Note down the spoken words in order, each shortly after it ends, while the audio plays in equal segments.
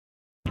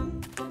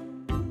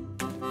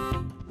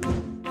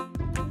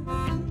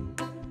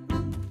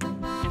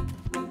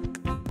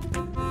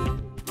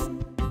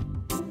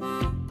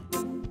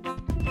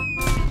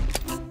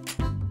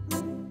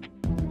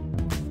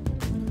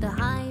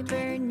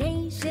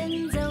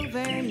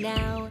spring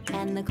now,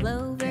 and the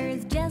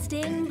clover's just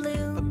in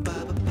bloom.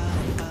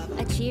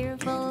 A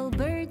cheerful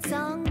bird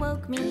song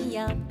woke me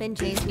up and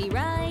chased me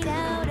right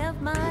out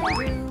of my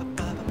room.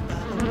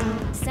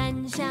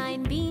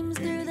 Sunshine beams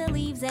through the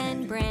leaves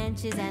and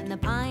branches, and the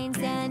pines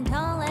stand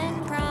tall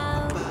and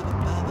proud.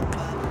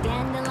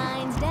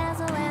 Dandelions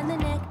dazzle and the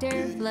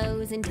nectar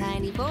flows, and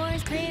tiny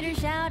forest critters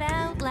shout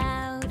out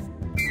loud.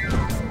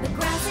 The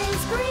grass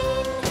is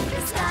green,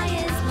 the sky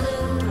is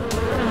blue,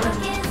 the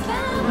brook is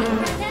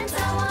bound, and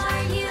so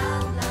are you.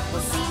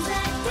 We'll seize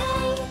that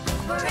day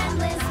for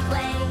endless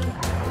play,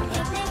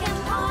 picnic and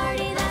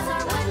party, that's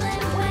our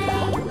woodland way.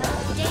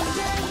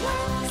 Danger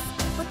lurks,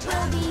 but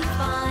we'll be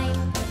fine.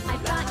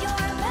 I've got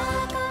your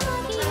back, I'm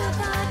lucky you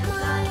got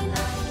mine.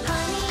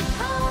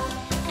 Honeycomb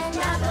and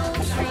apple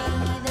tree,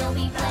 there'll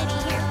be plenty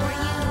here for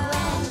you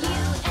and you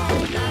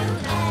and you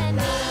and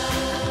me.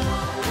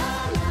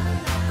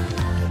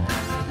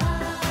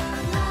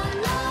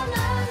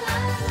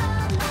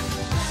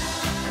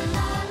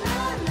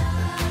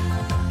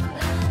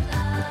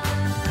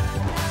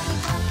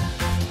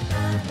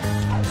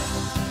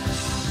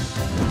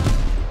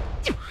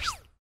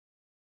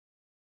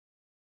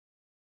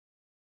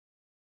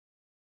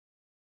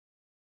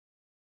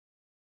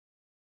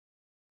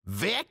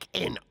 Vick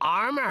in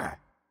armor.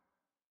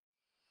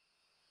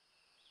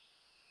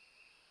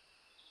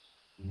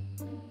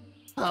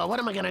 Oh, what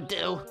am I gonna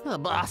do? The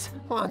boss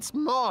wants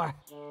more.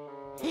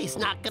 He's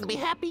not gonna be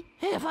happy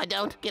if I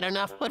don't get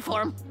enough wood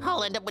for him.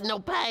 I'll end up with no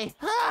pay.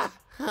 That's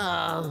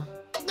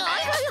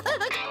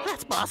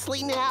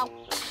Bossly now.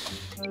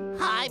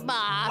 Hi,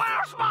 boss.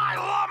 Where's my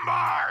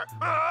lumber?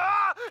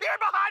 You're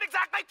behind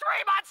exactly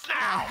 3 months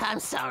now! I'm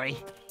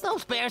sorry.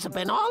 Those bears have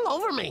been all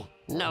over me.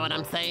 Know what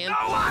I'm saying? No,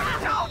 I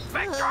don't,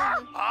 Victor!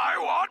 I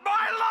want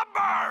my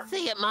lumber!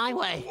 See it my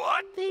way.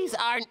 What? These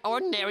aren't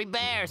ordinary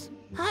bears.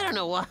 I don't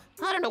know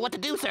what to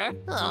do, sir.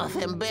 Oh,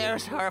 them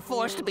bears are a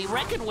force to be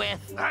reckoned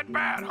with. That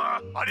bad, huh?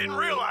 I didn't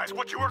realize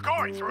what you were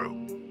going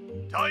through.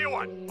 Tell you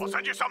what, I'll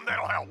send you something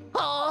that'll help.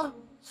 Oh.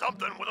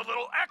 Something with a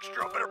little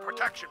extra bit of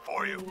protection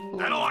for you.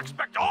 Then I'll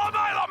expect all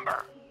my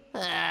lumber.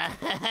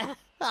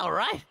 All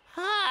right.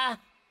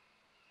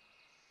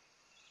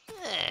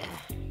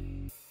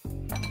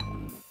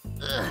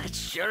 It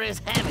sure is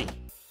heavy.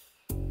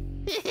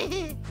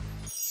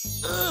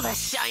 Ooh,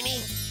 that's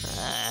shiny.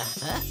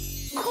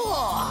 Cool.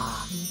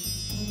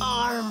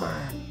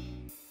 Armor.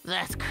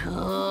 That's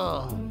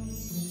cool.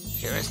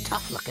 Sure is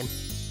tough looking.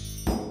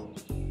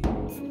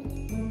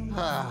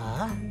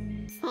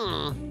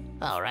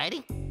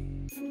 Alrighty.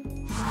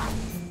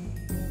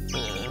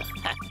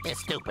 It's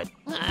stupid.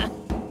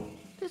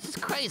 This is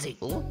crazy.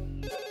 Oh,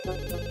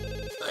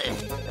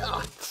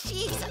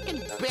 jeez, I can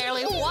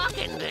barely walk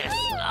in this.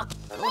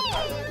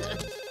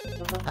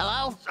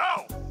 Hello?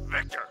 So,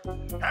 Victor,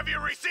 have you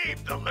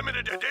received the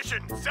limited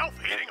edition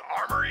self-heating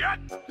armor yet?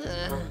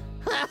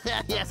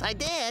 Yes, I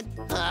did.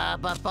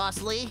 But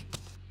Boss Lee,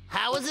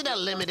 how is it a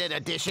limited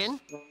edition?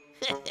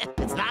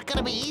 It's not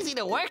gonna be easy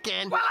to work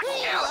in. Well,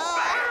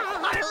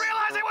 I didn't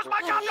realize it was my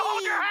job to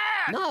hold your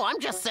hand! No, I'm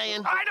just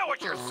saying. I know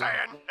what you're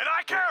saying, and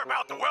I care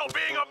about the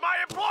well-being of my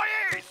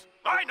employees!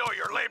 I know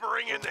you're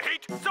laboring in the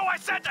heat, so I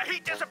sent a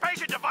heat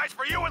dissipation device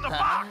for you in the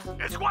box!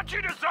 It's what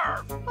you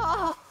deserve!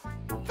 Oh,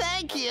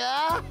 thank you.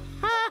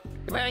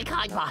 You're very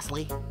kind, Boss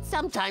Lee.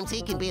 Sometimes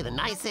he can be the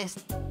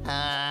nicest.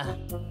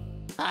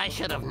 I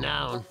should have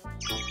known.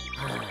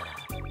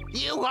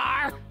 You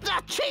are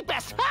the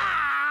cheapest!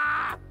 Ah!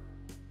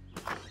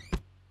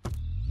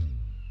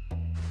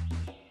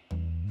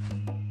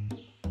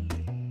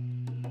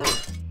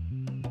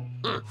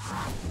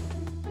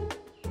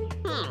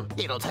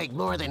 It'll take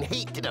more than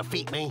heat to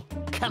defeat me.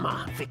 Come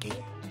on, Vicky.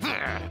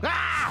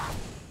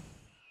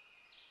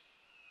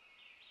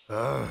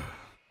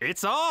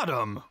 It's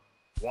autumn.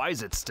 Why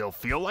does it still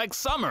feel like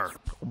summer?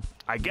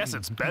 I guess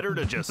it's better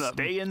to just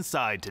stay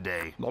inside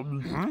today.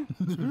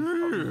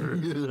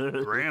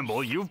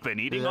 Bramble, you've been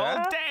eating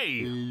all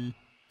day.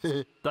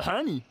 The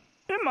honey,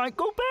 it might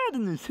go bad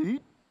in this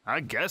heat. I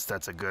guess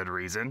that's a good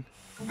reason.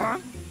 Huh?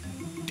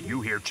 Do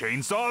you hear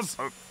chainsaws?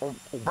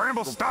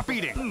 Bramble, stop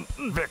eating.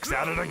 Vick's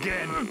at it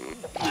again.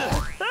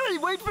 Hey,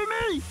 wait for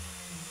me.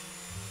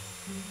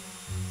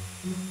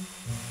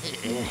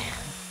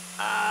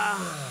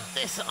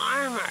 This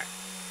armor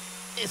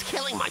is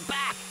killing my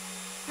back.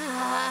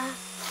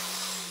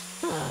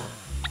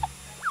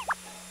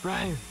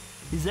 Briar,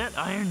 is that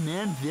Iron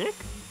Man Vick?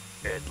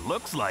 It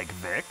looks like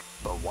Vick,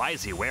 but why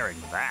is he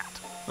wearing that?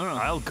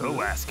 I'll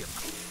go ask him.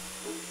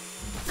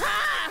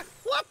 Ah!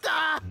 What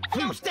the?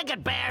 You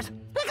stinking bears!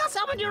 Pick up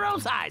someone your own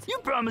size! You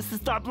promised to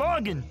stop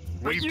logging.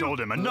 We've told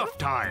him enough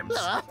times.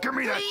 Give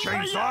me that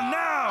chainsaw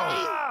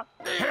now!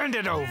 Hand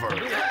it over!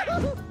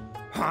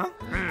 Huh?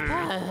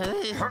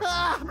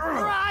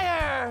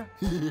 Briar!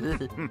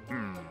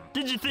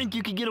 Did you think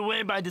you could get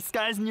away by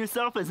disguising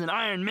yourself as an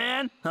Iron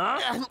Man? Huh?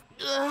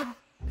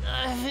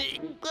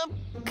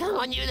 Come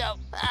on, you know.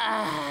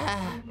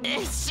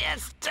 It's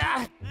just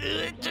a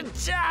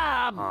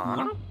job.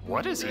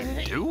 What is he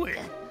doing?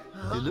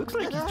 It looks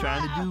like he's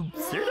trying to do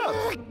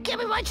sit-ups. Give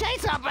me my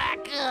chainsaw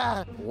back!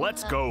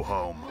 Let's go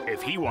home.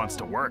 If he wants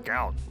to work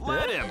out,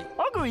 let him.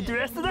 I'll go eat the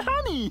rest of the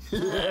honey.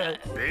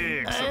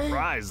 Big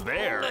surprise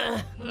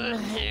there.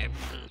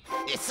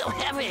 It's so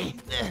heavy.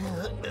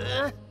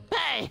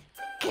 Hey,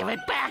 give it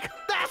back!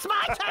 That's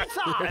my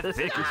chainsaw! That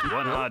Vick is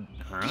one odd.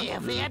 Huh?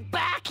 Give it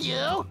back,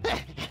 you!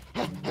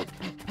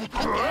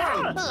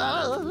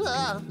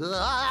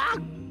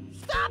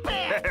 Stop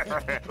it!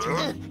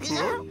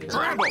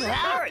 Bramble!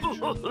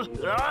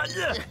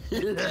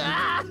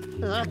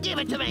 Give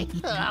it to me!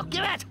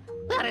 Give it!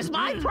 That is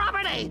my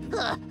property!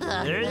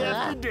 Day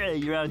after day,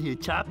 you're out here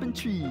chopping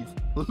trees.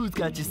 Well, who's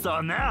got your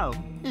saw now?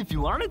 If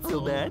you want it so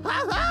bad,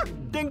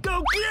 then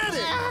go get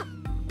it!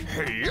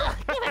 Hey,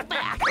 Give it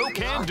back! no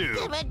can do.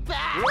 Give it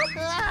back!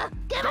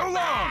 Give Go it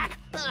back!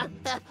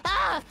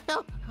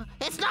 No,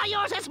 it's not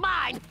yours, it's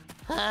mine!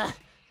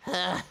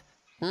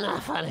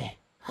 Not funny.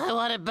 I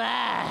want it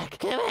back.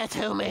 Give it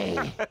to me.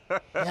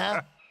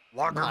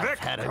 Logger I've Vick,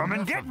 had come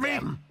and enough get of me.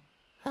 them.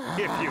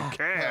 If you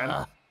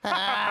can.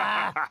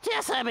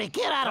 Just let me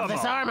get out of Come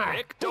this on, armor.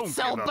 Vick, don't It's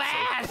so give up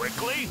bad. so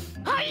quickly.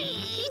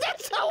 Ay,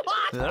 that's so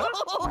hot.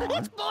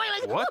 It's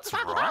boiling. What's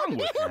wrong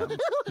with him?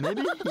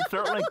 Maybe he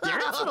felt like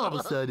dancing all of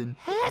a sudden.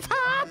 It's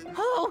hot.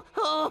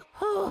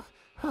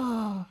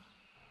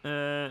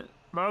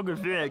 Logger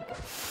Vick.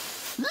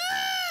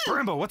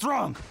 Bramble, what's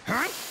wrong?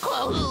 Huh?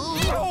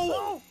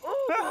 Oh.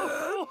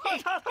 It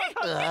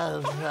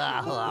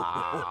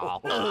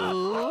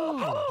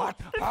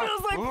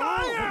feels like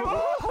fire!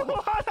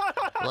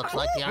 Looks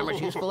like the armor's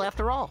useful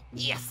after all.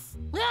 Yes.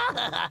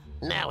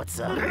 Now it's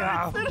It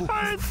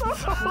hurts!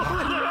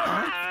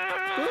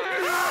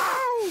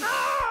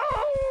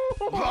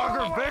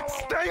 Logger Vick,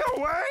 stay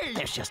away!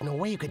 There's just no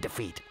way you could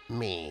defeat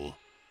me.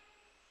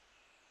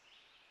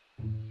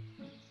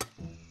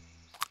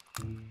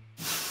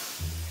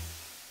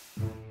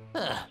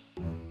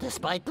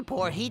 Despite the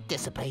poor heat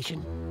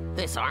dissipation,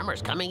 this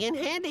armor's coming in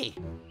handy.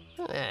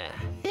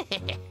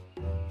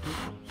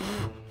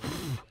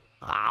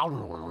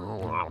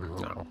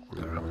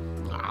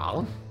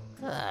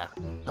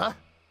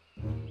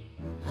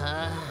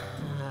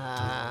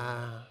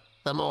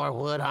 The more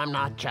wood I'm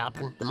not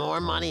chopping, the more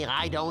money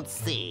I don't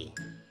see.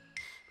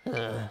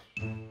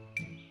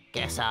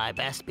 Guess I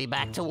best be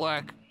back to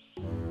work.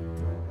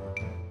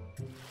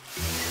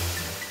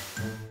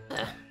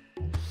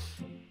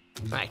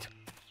 Right.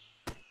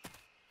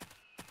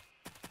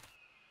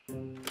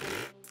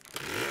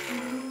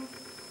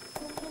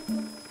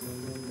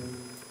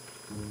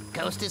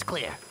 Coast is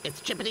clear.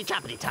 It's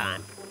chippity-choppity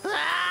time.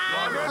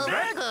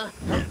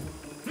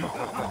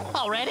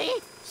 Already?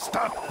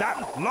 Stop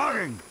that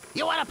logging!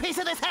 You want a piece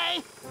of this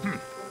hay?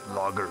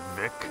 Logger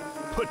Vick,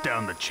 put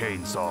down the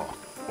chainsaw,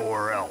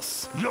 or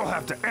else you'll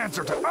have to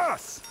answer to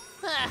us!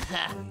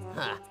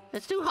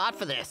 It's too hot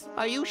for this.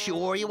 Are you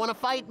sure you want to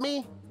fight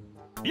me?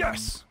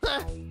 Yes!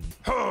 Not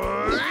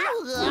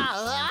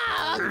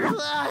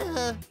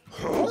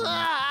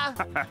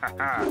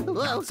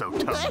so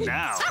tough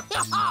now.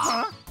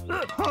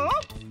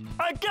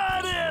 I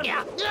got him!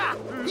 Yeah.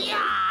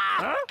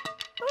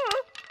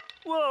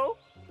 Whoa,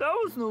 that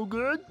was no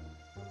good.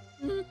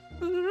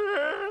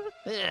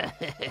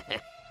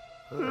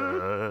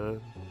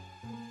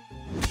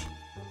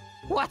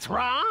 What's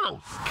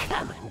wrong?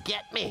 Come and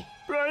get me.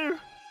 Briar,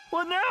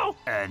 what now?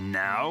 And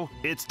now,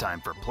 it's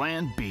time for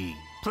Plan B.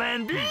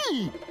 Plan B!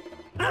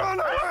 Run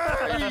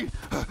away!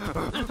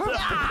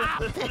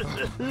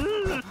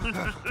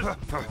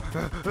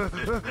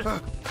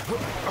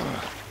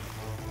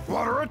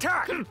 Water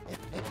attack!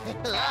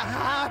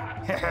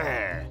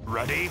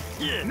 Ready?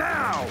 Yeah.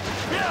 Now!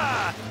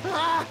 Yeah!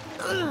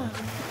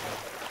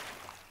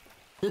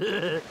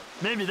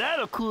 Maybe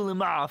that'll cool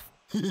him off.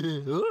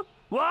 Huh?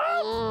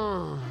 What?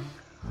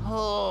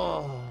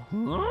 Oh.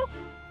 Huh?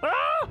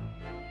 Ah!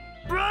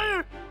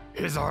 Briar!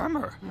 His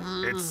armor.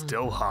 It's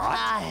still hot.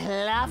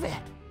 I love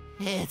it.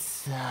 It's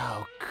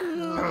so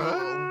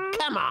cool.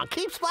 Come on,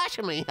 keep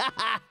splashing me.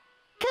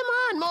 Come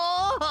on,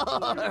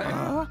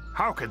 more.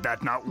 How could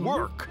that not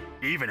work?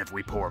 Even if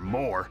we pour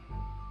more,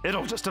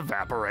 it'll just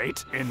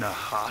evaporate in the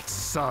hot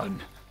sun.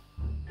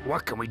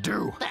 What can we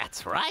do?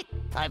 That's right.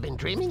 I've been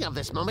dreaming of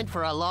this moment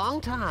for a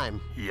long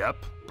time.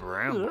 Yep,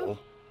 Bramble.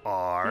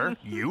 Are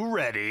you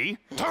ready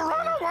to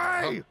run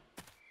away?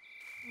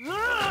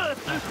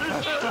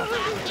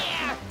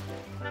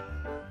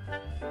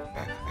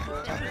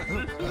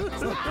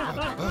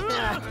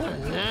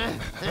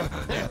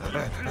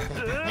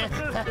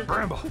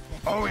 Bramble,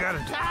 all we gotta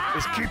do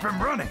is keep him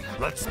running.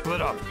 Let's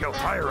split up. He'll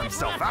tire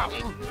himself out.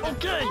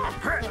 Okay!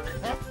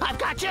 I've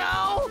got you!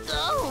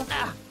 Oh.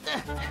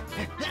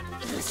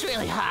 It's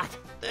really hot.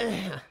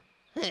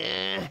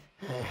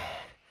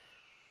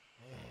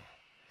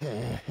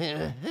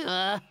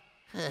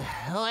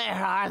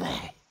 Where are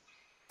they?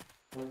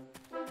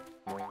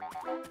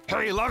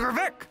 Hey, Logger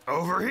Vick,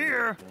 over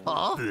here.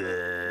 Oh?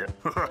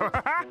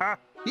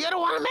 You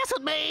don't want to mess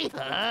with me!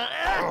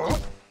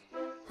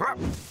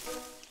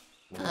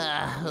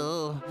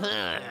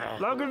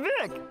 Logger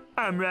Vick,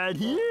 I'm right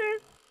here.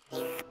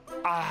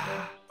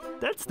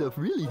 That stuff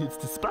really hits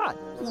the spot.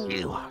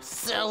 You are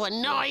so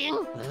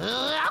annoying.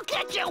 I'll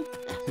get you.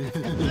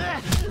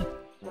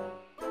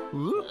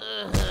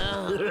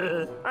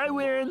 I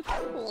win.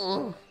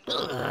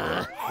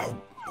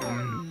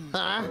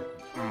 Huh?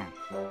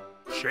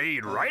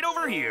 Shade right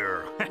over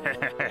here.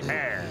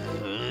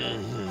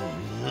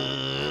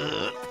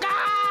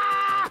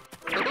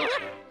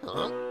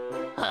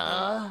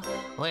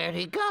 Where'd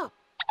he go?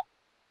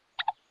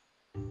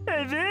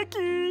 Hey,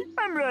 Vicky,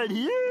 I'm right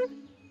here.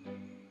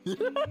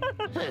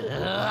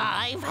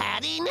 I've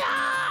had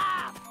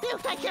enough. You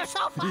think you're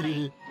so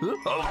funny?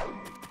 Oh,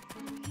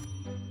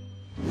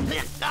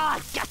 I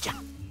gotcha.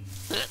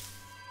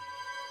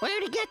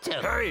 Where'd he get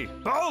to? Hey,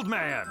 old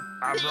man,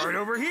 I'm right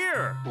over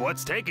here.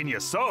 What's taking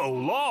you so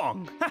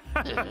long?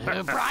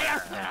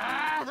 Briar.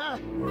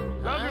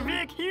 Uncle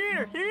Vic,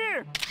 here.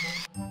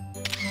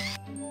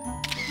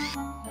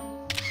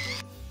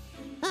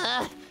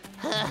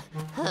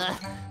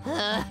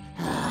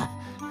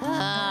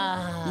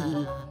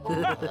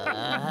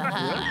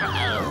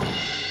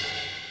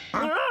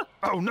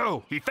 Oh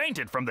no, he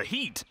fainted from the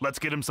heat. Let's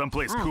get him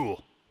someplace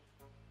cool.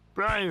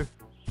 Briar,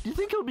 do you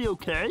think he'll be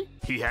okay?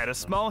 He had a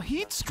small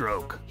heat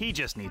stroke. He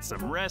just needs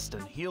some rest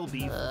and he'll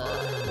be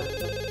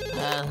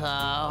fine.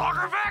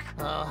 Logger Vick!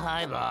 Oh,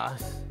 hi,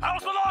 boss.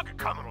 How's the logger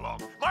coming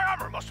along? My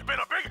armor must have been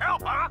a big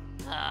help, huh?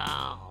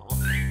 Oh.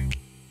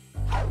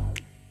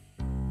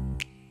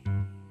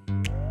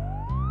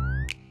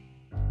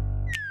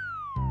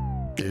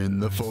 In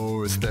the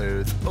forest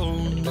there's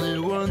only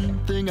one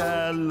thing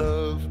I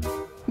love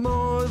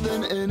more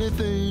than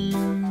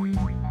anything.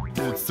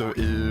 It's so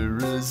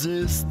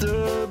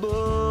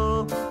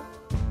irresistible.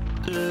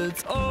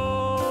 It's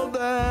all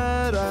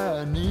that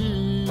I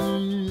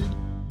need.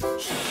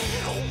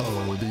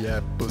 Oh, the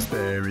apples,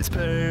 berries,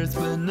 pears,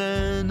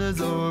 bananas,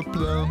 or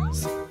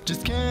plums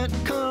just can't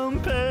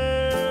compare.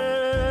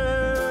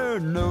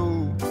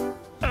 No,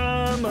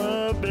 I'm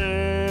a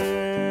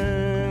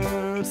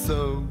bear,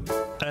 so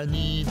I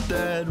need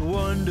that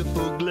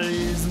wonderful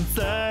glaze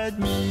inside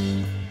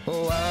me.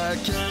 Oh, I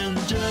can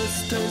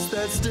just taste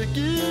that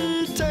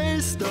sticky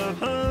taste of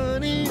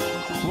honey,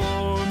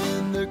 warm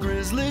in the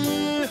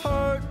grizzly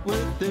heart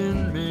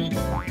within me.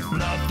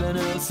 Nothing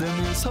else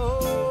in this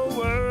whole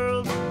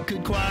world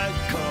could quite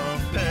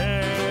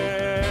compare.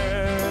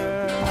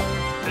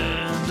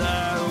 And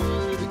I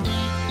would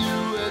eat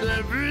you at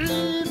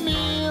every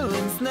meal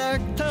and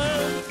snack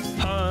time.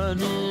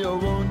 Honey, oh,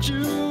 won't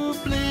you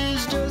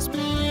please just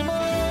be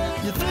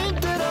mine? You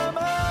think that I'm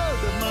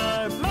out of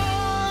my mind?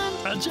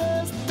 I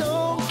just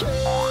don't care,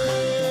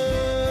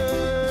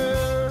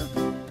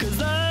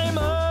 'cause I'm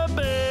a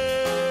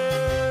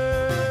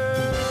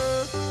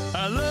bear.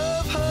 I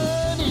love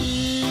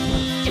honey,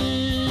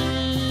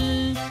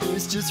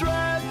 it's just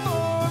right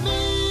for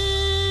me.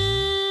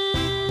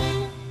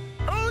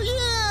 Oh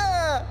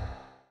yeah!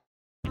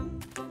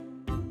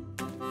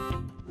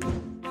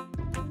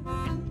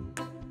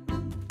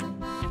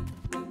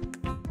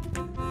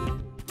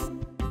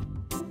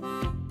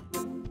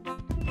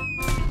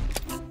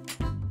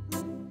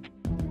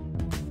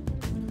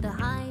 The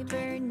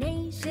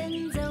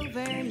hibernation's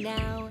over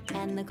now,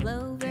 and the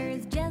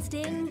clover's just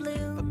in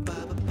bloom.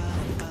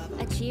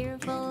 A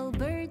cheerful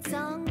bird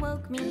song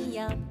woke me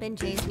up and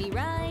chased me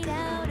right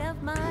out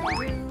of my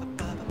room.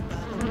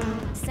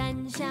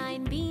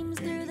 Sunshine beams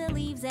through the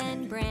leaves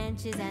and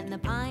branches, and the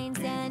pines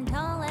stand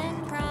tall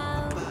and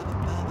proud.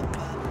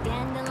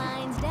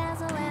 Dandelions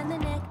dazzle and the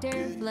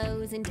nectar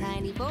flows, in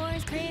tiny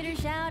forest critters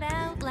shout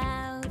out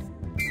loud.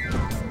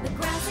 The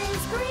grass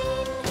is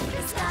green,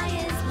 the sky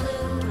is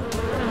blue, the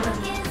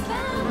brook is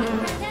bound in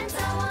red, and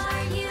so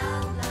are you.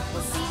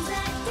 We'll seize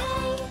that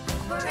day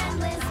for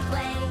endless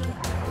play,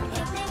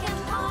 picnic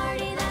and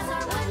party, that's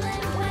our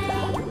woodland way.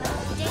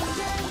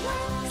 Danger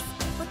lurks,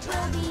 but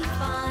we'll be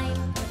fine.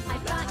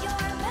 I've got your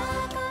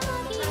back, I'm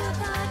lucky you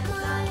got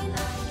mine.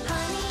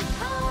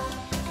 Honeycomb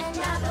and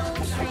apple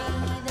tree,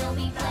 there'll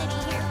be plenty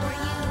here for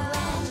you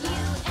and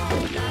you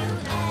and you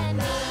and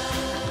me.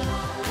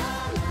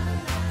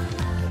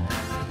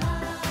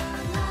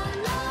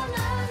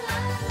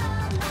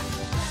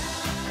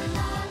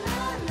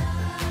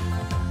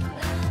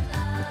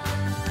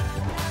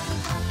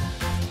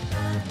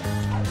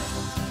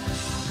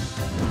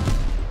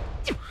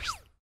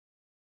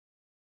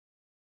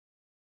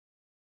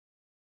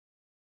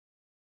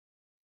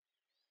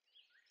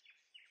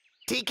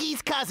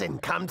 Tiki's cousin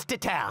comes to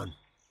town.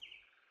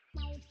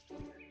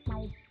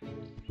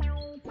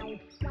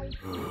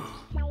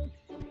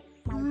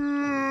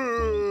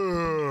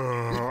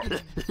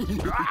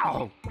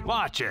 Ow!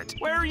 Watch it.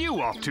 Where are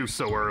you off to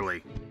so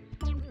early?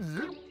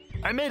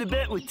 I made a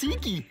bet with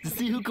Tiki to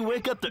see who can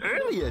wake up the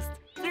earliest.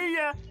 See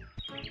ya!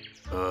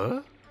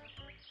 Huh?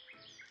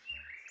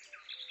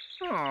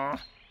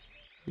 Aw.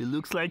 It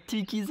looks like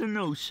Tiki's a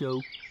no-show.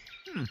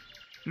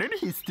 Maybe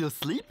he's still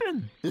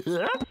sleeping.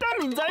 That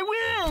means I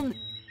win!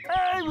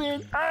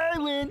 I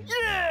win,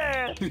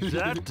 yeah!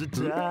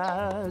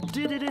 Da-da-da,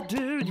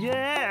 do-do-do-do,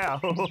 yeah!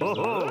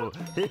 Ho-ho-ho!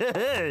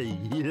 Hey,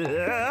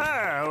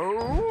 yeah!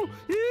 Oh,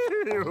 yeah!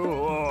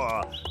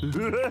 Oh,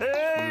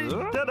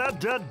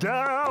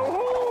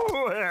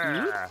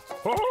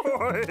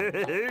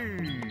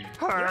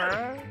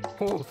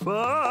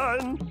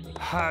 fun.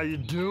 How you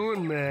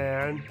doing,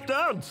 man?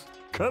 Dubs,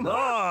 come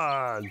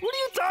on. What are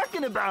you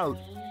talking about?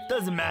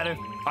 Doesn't matter.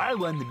 I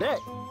won the bet.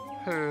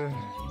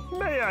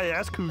 May I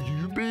ask who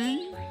you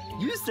be?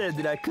 You said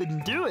that I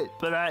couldn't do it,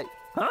 but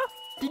Huh?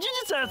 Did you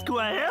just ask who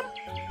I am?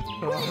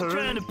 What are you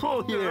trying to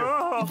pull here?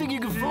 You think you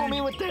can fool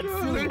me with that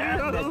silly hat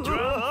and that drum?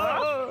 Huh?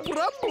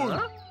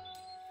 Huh?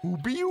 Who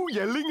be you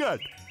yelling at?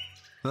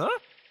 Huh?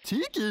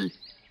 Tiki?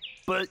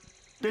 But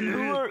then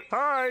who are...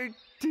 Hi,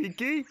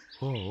 Tiki.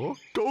 Oh,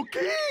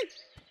 Toki?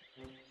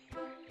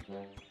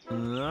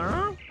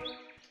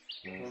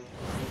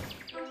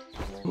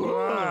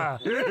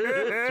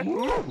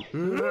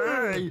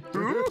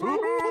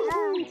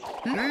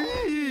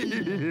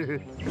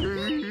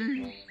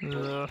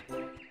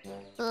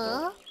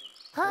 Huh?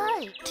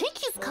 Hey,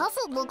 Tiki's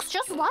cousin looks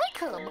just like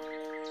him.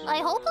 I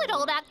hope I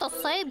don't act the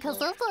same,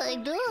 because if I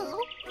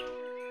do,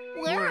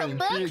 we're in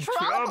big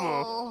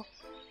trouble.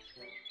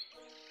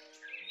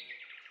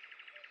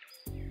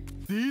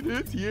 See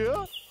this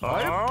here?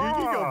 I am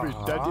thinking of it.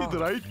 That is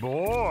right.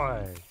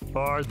 Boy,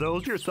 are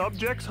those your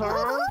subjects,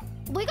 huh?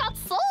 We got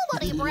so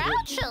many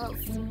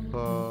branches.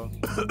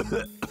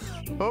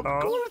 Of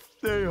course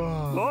they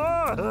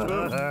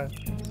are.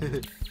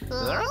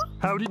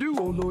 Howdy do,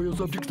 oh loyal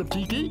subjects of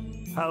Tiki.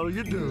 How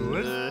you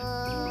doing?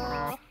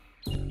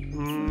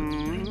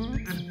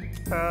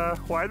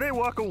 Why they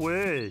walk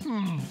away?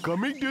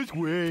 Coming this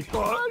way.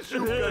 As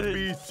you can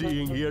be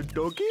seeing here,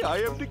 Toki, I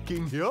am the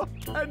king here,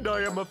 and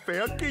I am a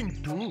fair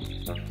king too.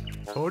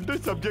 All the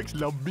subjects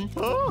love me.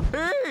 Huh?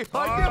 Hey,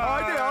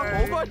 hi there,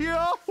 over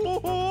here. You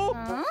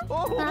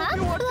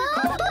want to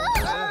come?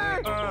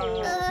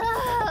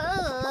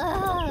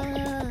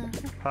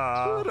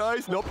 Your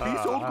eyes not be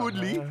so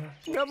goodly.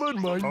 Never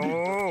mind.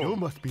 You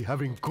must be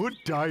having good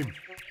time.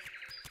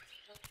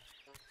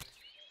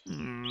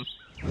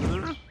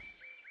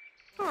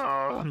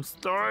 Oh, I'm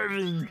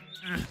starving.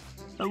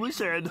 I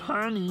wish I had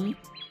honey.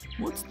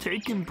 What's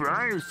taking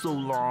Briar so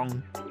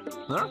long?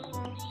 Huh?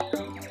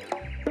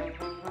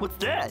 What's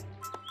that?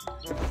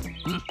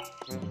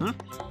 Huh?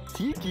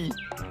 Tiki,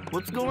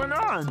 what's going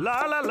on?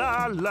 La la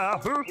la la,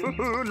 hoo hoo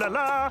hoo la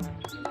la.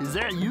 Is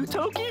that you,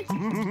 Toki?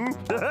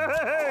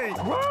 Hey!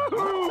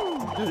 Woohoo!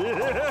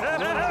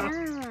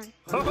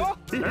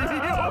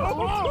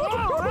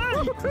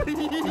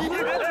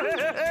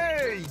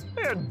 Hey!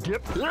 And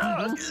dip.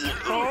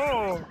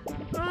 Oh!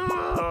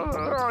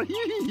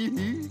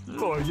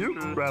 For you,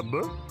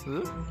 Rabba.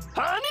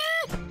 Honey?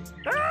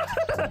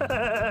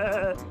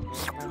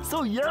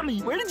 So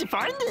yummy. Where did you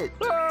find it?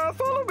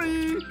 Follow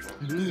me.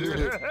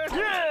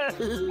 Yeah.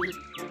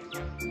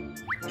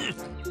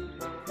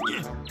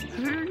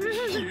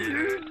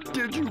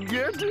 Did you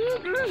get it?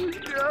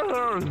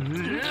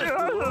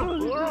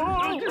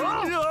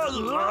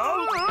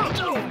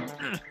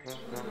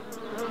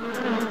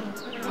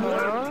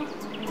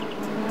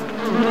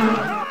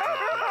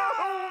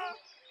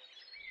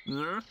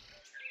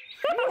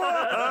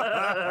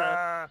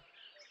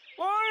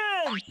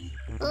 Warren!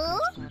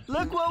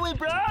 Look what we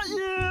brought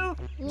you!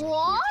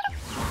 What?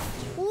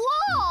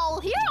 Whoa,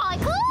 here I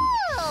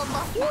come!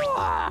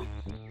 Wow!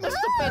 This is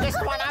the biggest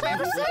one I've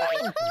ever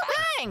seen!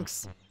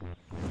 Thanks!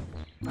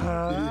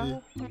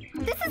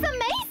 This is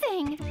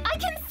amazing! I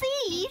can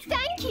see!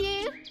 Thank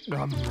you!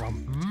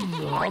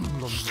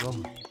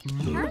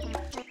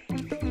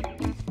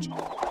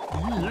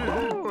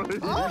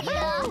 Oh,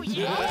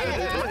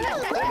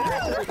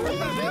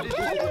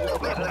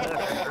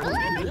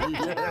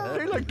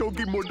 They like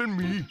Toki more than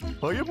me.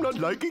 I am not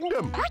liking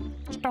them.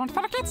 Don't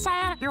forget,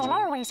 sire, you'll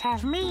always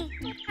have me.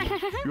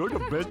 You're the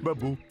best,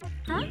 Babu.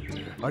 Huh?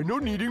 I know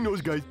needing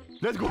those guys.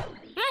 Let's go.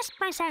 Yes,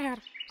 my sire.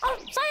 Oh,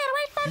 sire,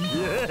 wait for me!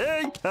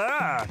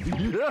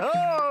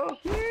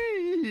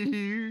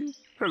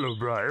 Hello,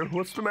 Briar.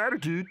 What's the matter,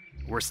 dude?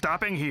 We're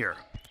stopping here.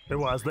 And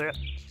why's that?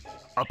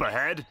 Up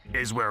ahead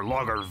is where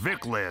Logger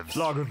Vick lives.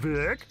 Logger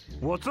Vick?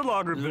 What's a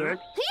Logger Vick?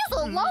 He's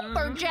a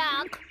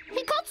lumberjack.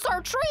 He cuts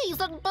our trees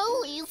and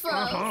buoys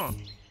us.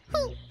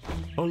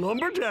 A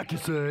lumberjack, you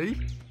say?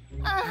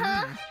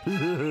 Uh-huh.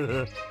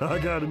 I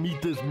gotta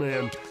meet this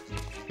man.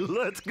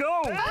 Let's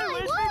go! Wait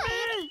for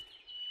me!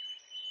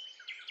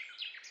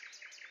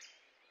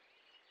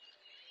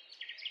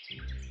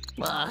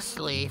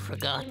 Bosley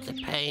forgot to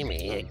pay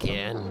me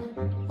again.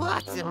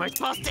 What am I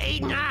supposed to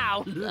eat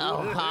now?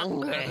 Oh,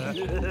 hungry.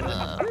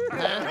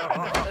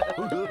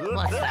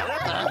 What's that?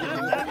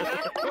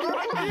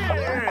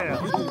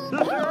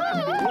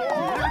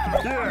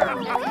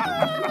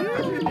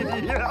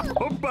 Yeah,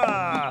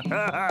 hoppa!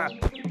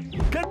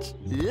 Catch!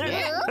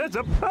 Yeah, that's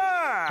a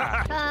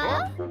pie!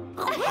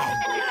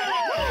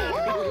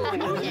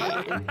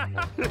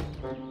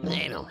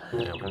 They don't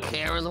have a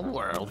care in the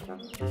world.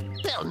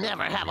 They'll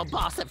never have a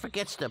boss that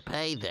forgets to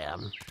pay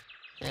them.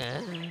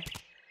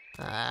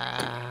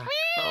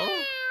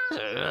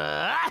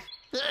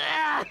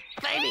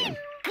 Fabian,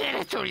 get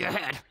it through your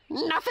head.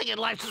 Nothing in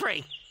life's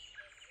free.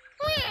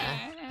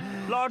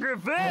 Logger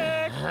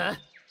Vick!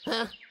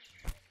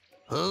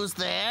 Who's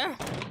there?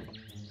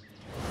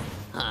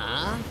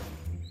 Huh?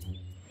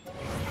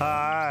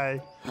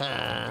 Hi.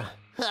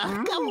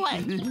 Go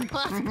away.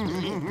 What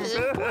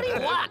do you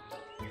want?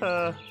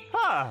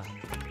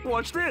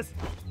 Watch this.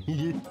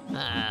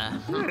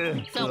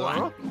 So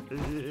what?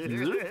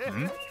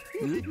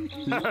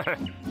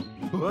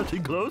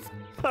 Watching close?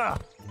 Ha.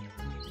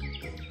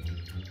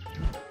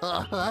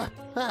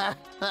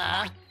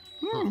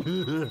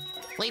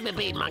 Leave me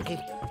be, monkey.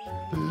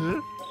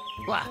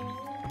 What?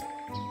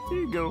 Here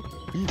you go.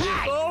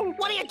 Hey! Oh.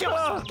 What are you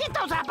doing? Get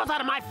those apples out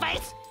of my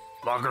face!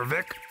 Logger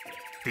Vick,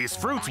 these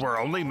fruits were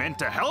only meant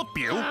to help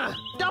you.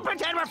 Don't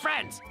pretend we're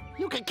friends.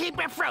 You can keep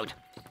your fruit.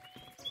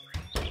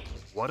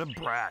 What a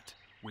brat.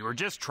 We were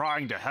just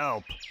trying to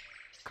help.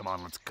 Come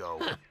on, let's go.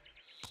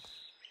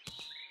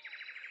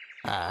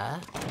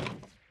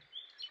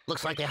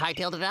 Looks like they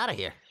hightailed it out of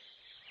here.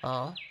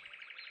 Oh.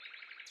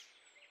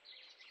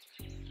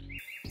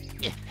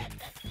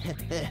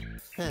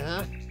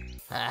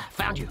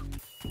 Found you.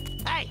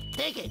 Hey,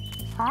 take it.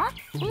 Huh?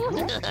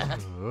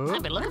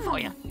 I've been looking for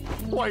you.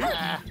 Why?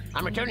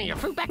 I'm returning your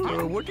fruit back to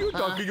you. What are you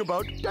talking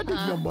about? That is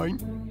not mine.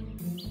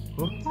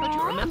 Don't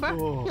you remember?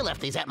 Oh. You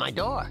left these at my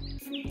door.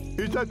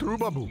 Is that true,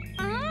 Babu?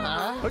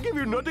 I give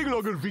you nothing,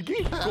 Logger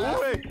Vicky. Go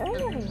away.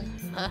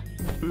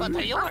 But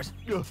they're yours.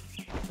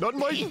 Not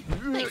mine.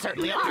 They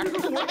certainly are.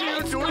 What are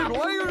you doing? Why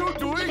are you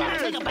doing gotta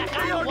this? take 'em back. I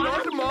They don't are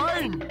want not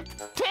mine.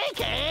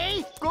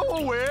 Tikki! Go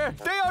away.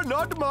 They are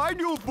not mine,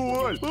 you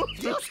fool.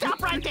 You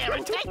stop right there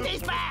and take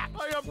these back.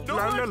 I have no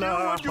La, la, idea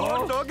la. what you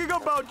are talking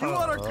about. You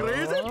are a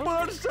crazy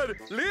person.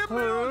 Leave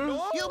me alone.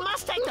 You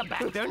must take them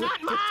back. They're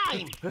not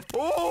mine.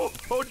 Oh,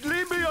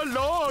 leave me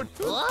alone.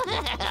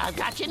 I've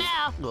got you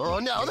now. Oh,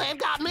 no, they've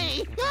got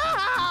me.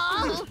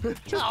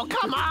 Oh,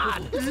 come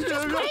on. This is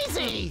just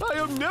crazy. I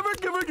have never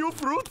given you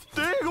fruit.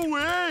 Stay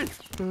away.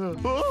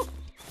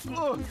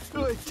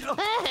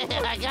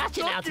 I got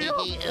you now,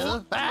 Tikki.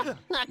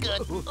 Not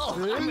good. Oh,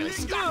 I'm really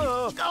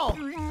stuck. Oh.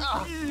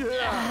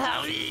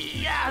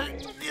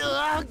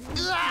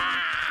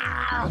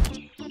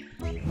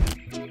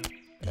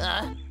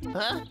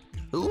 Huh?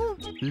 Ooh.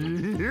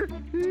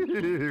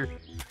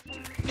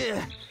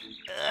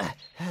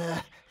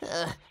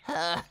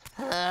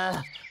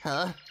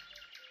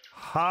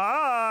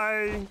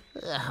 Hi.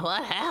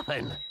 What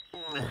happened?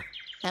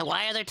 And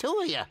why are there two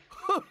of you?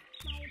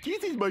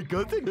 This is my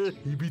cousin.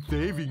 He be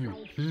saving you.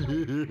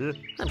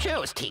 I'm sure it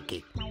was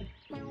Tikki.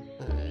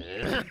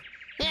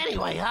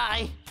 Anyway,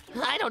 I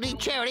don't need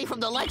charity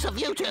from the likes of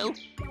you two.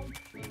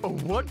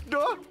 What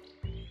the?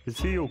 Is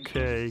he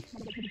okay?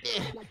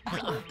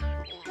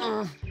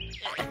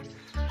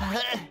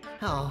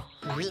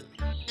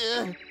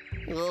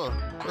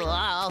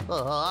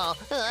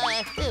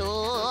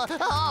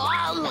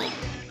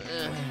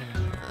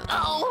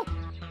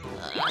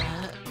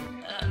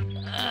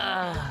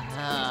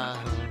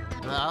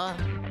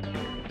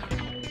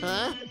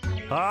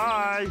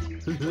 Hi!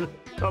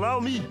 Allow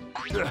me!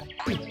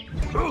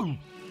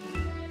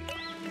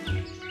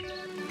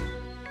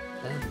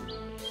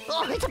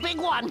 Oh, it's a big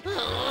one!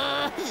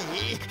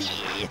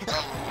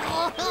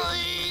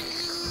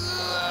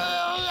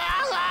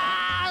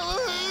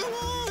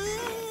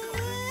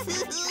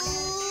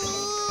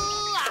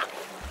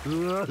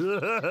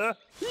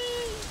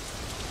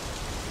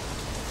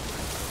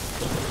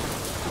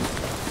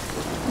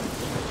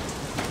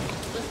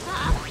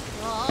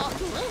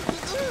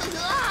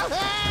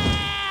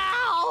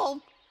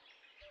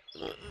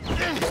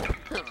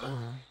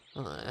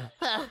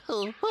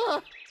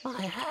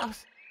 My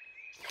house.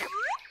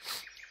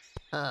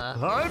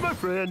 Hi, my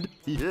friend.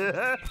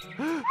 Yeah.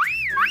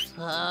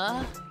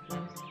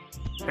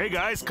 Hey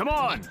guys, come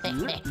on!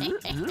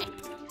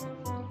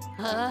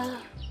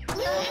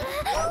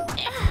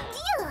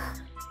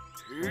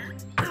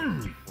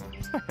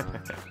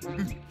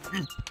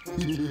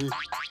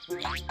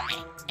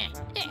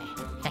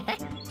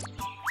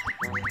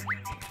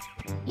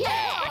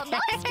 Yeah,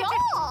 nice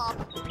job.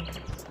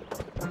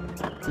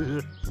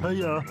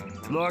 Hiya,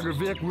 Logger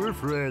Vick, we're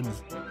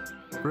friends.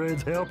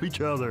 Friends help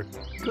each other.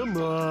 Come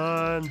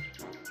on.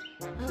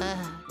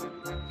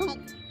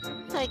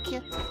 Thank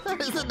you. That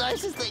was the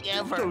nicest thing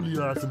ever. Totally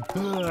awesome.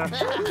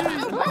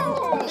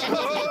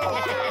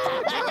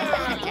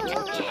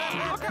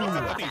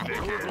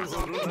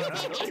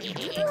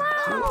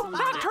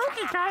 That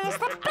turkey guy is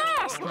the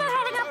best. We're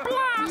having a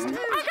blast. I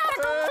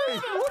gotta go. Hey,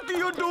 what are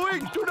you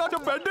doing? Do not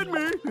abandon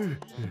me.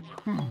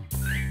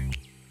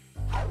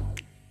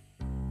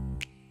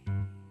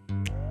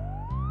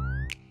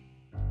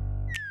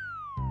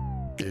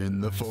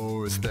 In the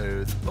forest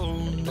there's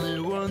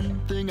only one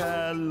thing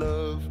I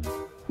love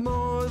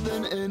more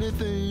than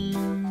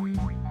anything.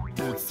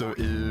 It's so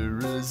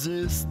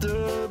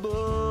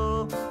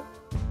irresistible.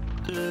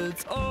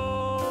 It's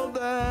all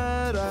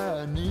that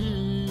I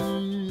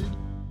need.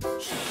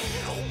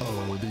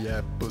 Oh, the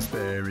apples,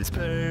 berries,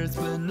 pears,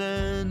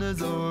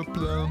 bananas, or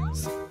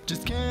plums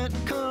just can't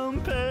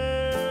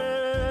compare.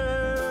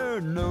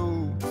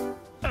 No,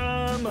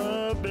 I'm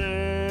a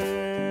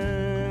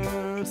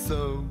bear,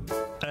 so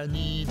I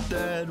need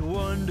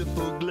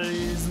wonderful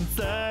glaze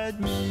inside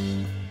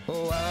me.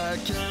 Oh, I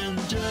can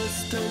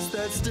just taste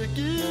that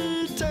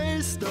sticky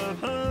taste of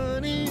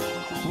honey,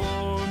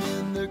 warm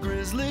in the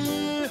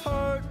grisly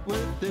heart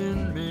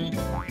within me.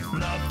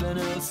 Nothing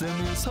else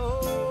in this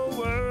whole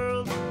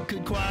world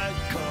could quite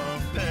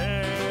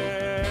compare.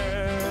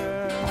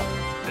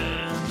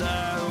 And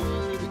I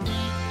would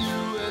eat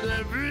you at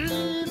every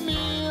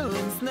meal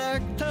and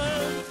snack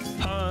time.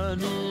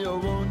 Honey, oh,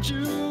 won't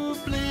you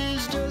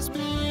please just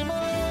be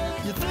mine?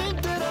 You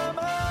think that I'm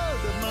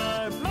out of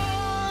my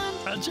mind?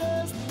 I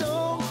just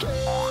don't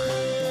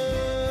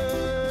care,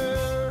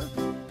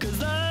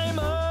 'cause I'm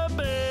a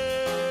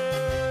bear.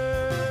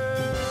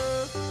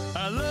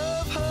 I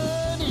love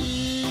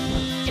honey,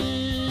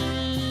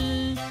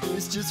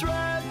 it's just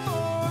right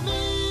for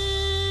me.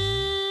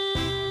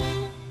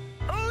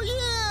 Oh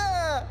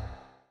yeah!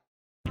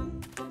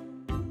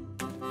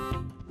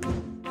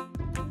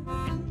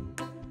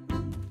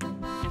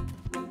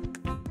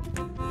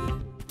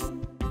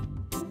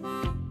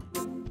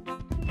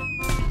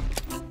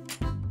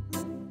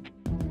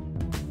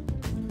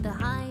 The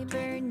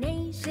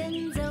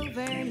hibernation's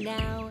over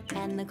now,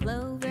 and the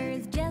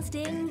clover's just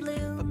in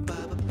bloom.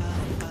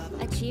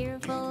 A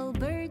cheerful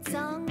bird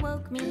song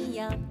woke me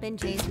up and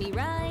chased me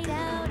right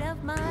out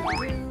of my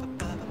room.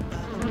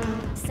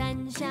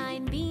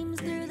 Sunshine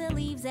beams through the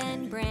leaves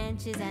and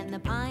branches, and the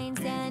pines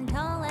stand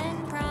tall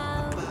and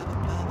proud.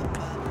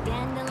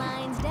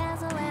 Dandelions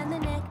dazzle and the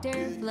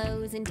nectar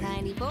flows, in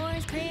tiny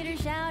forest critters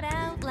shout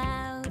out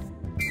loud.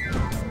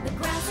 The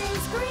grass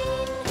is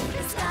green,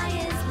 the sky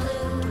is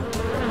blue,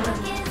 the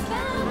brook is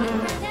bound in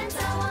red, and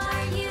so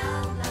are you.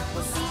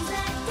 We'll seize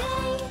that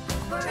day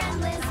for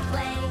endless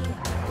play,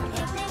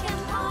 picnic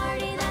and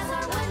party, that's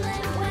our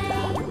woodland way.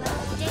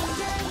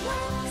 Danger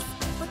lurks,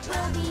 but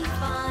we'll be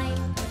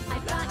fine.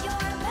 I've got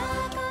your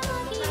back, I'm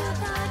lucky you've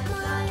got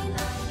mine.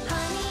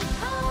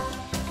 Honeycomb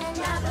and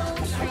apple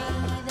tree,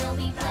 there'll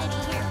be plenty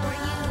here for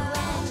you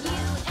and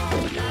you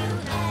and you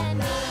and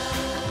me.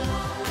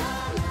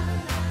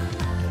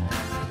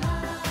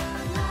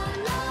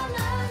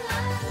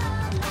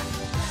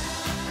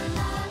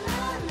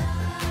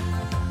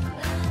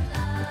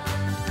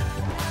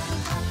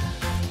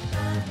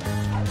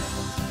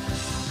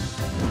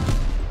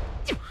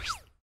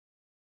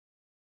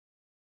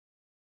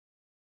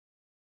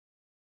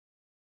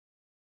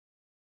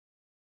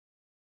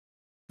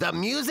 The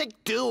music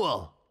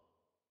duel.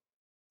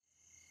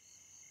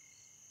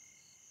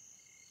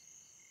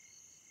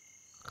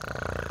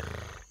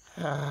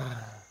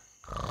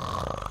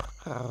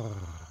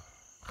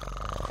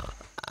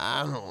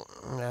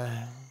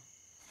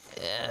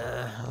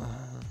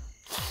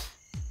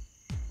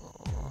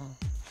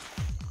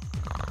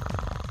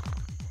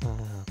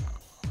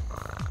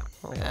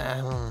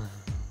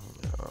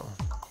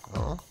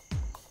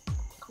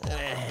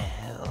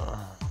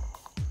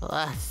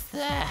 What's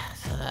that?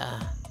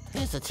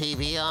 Is the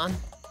TV on?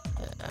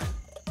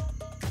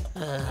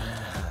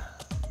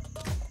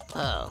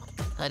 Oh,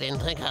 I didn't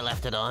think I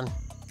left it on.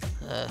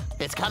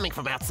 It's coming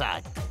from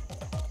outside.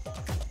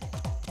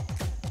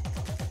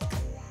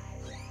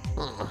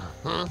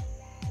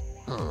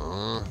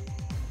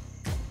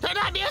 Turn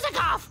that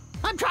music off!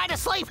 I'm trying to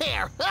sleep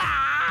here!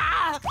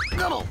 Ah!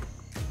 Gobble!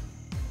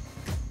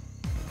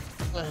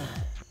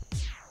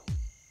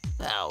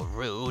 How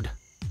rude.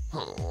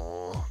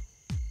 Oh.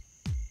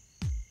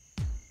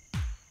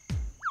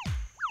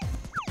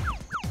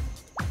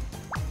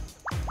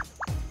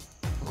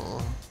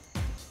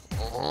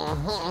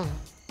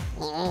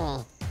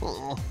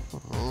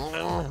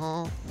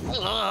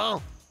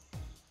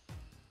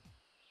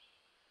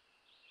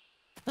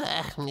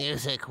 That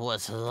music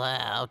was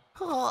loud.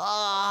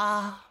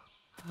 Oh,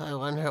 I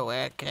wonder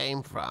where it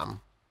came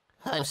from.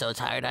 I'm so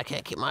tired I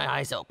can't keep my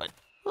eyes open.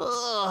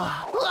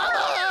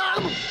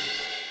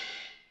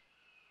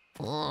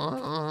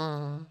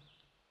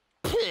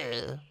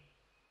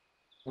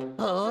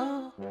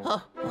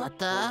 What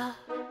the?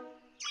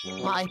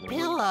 My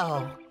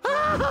pillow.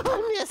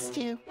 I missed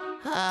you.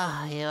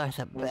 You're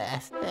the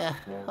best.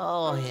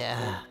 Oh,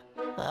 yeah.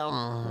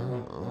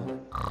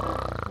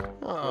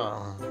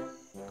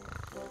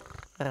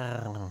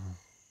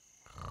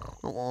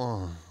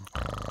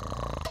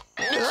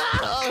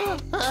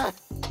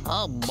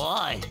 Oh,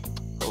 boy.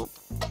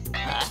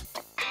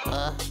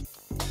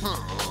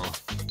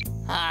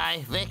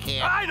 Hi, Vick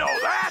here. I know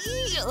that!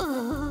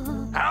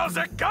 How's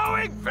it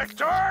going,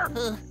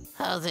 Victor?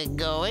 How's it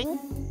going?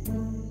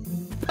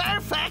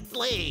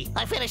 Perfectly!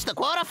 I finished the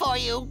quota for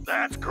you.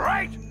 That's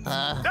great!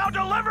 Now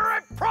deliver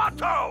it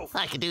pronto!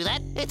 I can do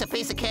that. It's a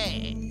piece of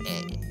cake.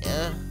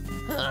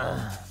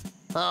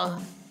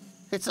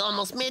 It's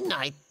almost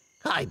midnight.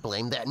 I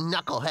blame that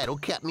knucklehead who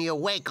kept me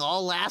awake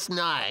all last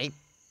night.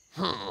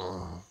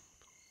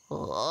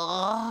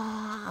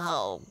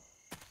 Oh,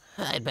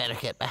 I'd better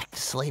get back to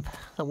sleep.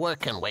 The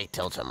work can wait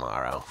till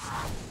tomorrow.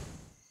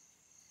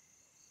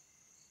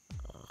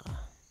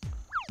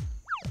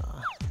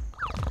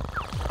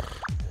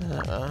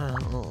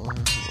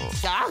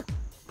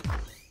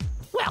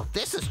 Well,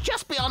 this is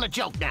just beyond a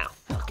joke now.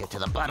 I'll get to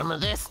the bottom of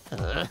this.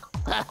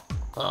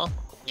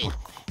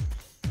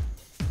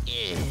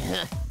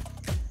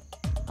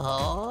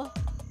 Oh?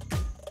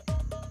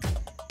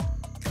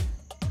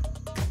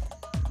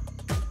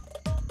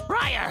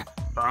 Ryer!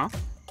 Huh?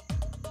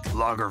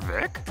 Logger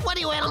Vick? What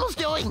are you animals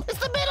doing? It's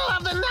the middle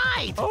of the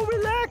night! Oh,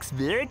 relax,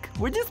 Vick.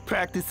 We're just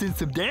practicing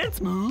some dance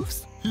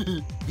moves.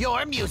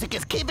 Your music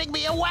is keeping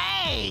me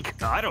awake!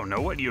 I don't know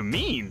what you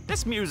mean.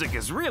 This music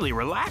is really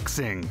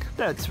relaxing.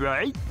 That's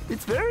right.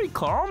 It's very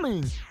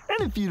calming.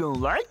 And if you don't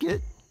like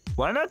it,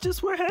 why not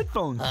just wear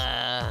headphones?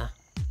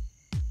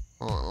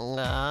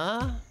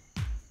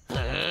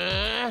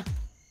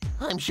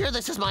 I'm sure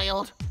this is my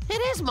old...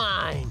 It is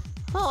mine!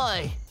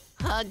 Oi!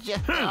 Give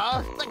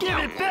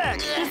it back!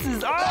 This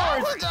is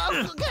ours!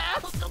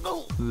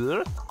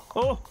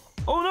 Oh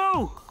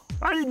no!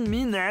 I didn't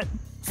mean that.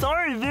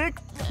 Sorry, Vick.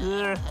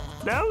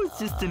 That was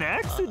just an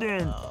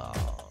accident.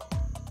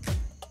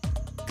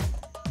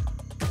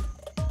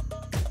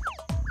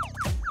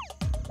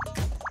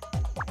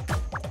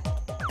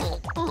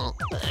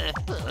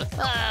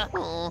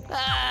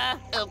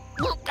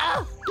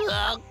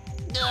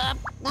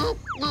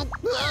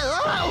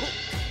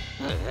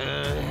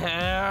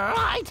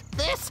 Right,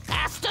 this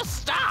has to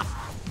stop.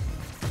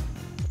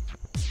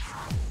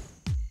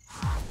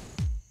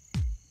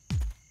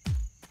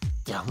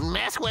 Don't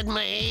mess with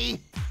me.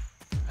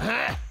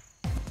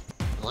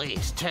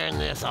 Please turn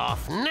this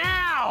off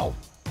now.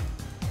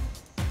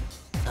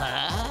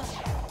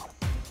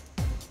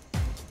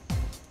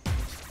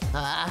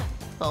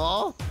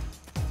 Oh?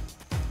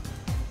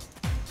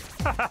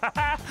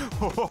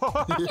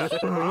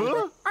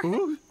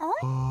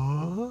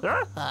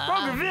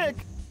 Logger Vick,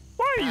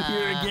 why are you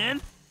here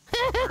again?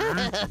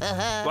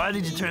 Why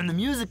did you turn the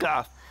music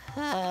off?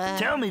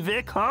 Tell me,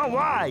 Vick, huh?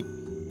 Why?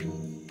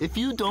 If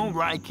you don't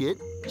like it,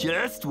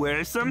 just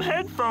wear some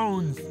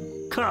headphones.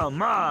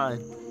 Come on.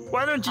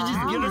 Why don't you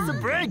just give us a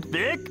break,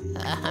 Vick?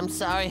 I'm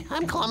sorry.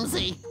 I'm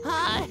clumsy.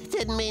 I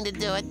didn't mean to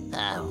do it.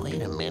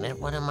 Wait a minute.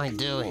 What am I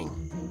doing?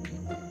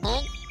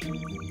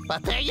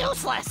 But they're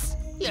useless.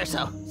 You're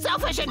so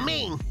selfish and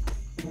mean.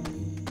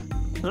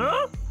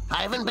 Huh?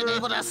 I haven't been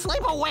able to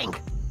sleep a wink.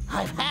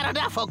 I've had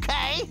enough,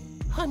 okay?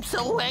 I'm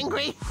so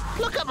angry.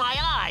 Look at my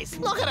eyes.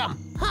 Look at them.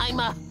 I'm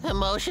a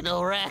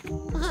emotional wreck.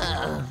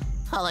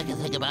 All I can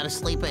think about is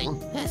sleeping.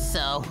 It's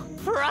so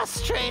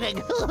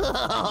frustrating.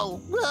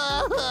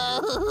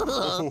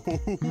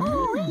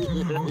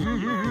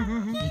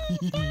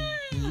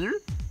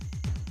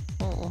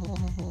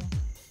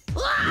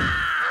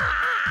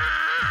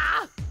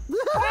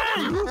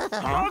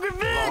 Logger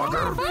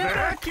Vick!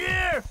 Back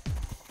here!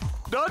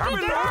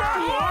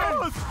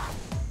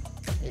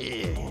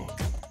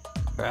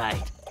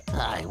 Right,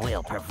 I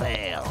will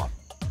prevail.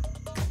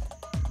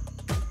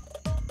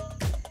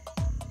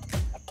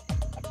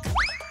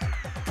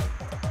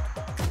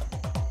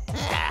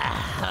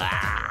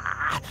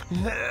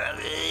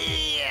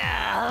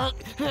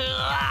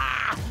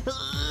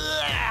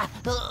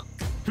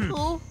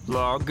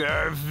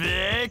 Logger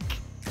Vick!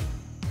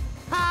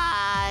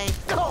 Hi!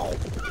 Oh.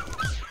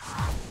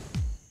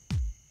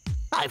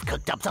 I've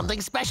cooked up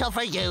something special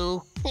for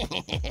you.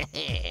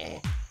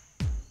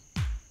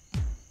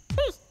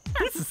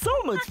 This is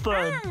so much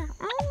fun!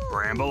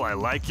 Bramble, I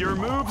like your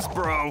moves,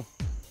 bro.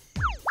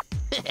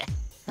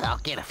 I'll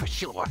get it for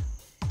sure.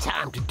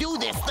 Time to do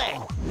this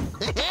thing.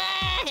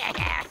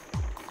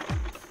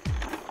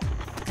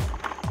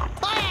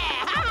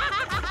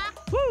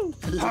 Woo!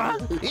 Huh?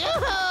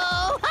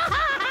 Yoo-hoo!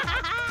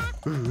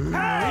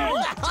 Hey!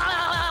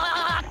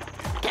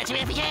 Catch me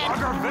if you can.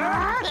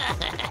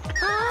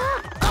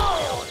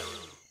 Oh!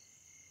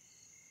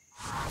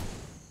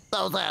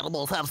 Those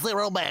animals have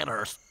zero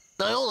manners.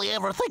 They only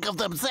ever think of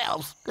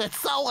themselves. It's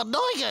so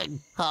annoying.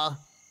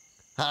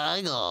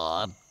 Hang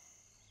on.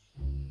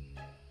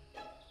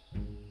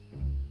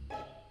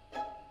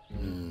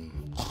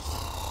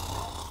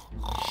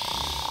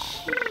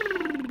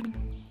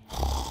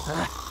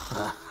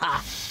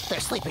 They're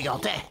sleeping all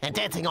day and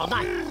dancing all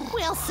night.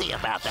 We'll see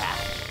about that.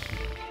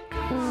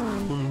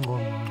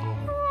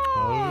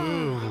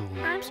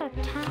 I'm so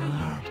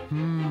tired.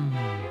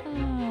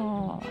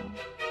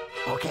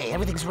 Okay,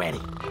 everything's ready.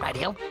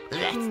 Radio,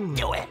 let's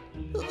do it.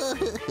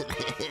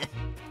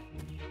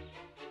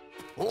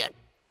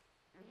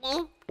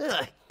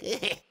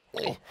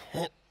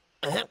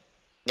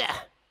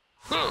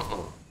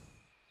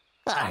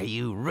 Are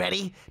you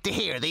ready to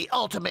hear the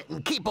ultimate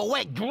and keep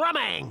awake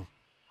drumming?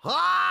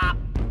 Ah!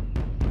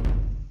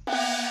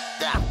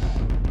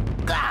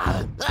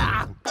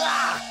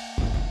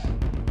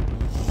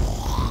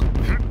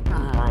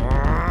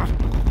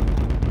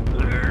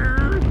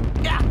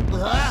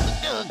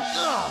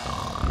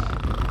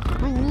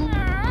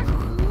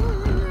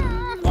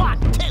 One,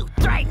 two,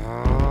 three.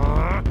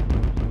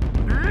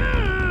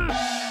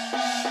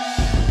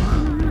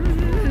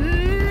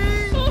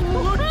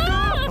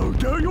 How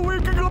dare you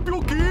waking up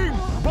your king?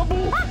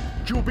 Bubble,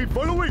 you'll be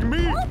following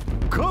me.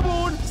 Come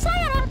on.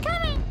 Sire, I'm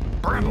coming.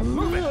 Bramble,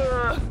 move it.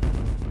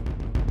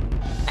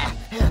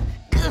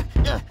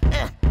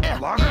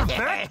 Logger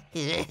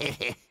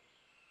Vick?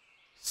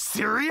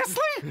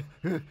 Seriously?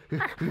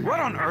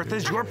 What on earth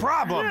is your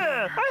problem?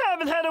 Yeah, I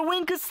haven't had a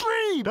wink of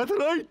sleep. That's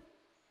right.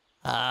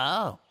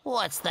 Oh,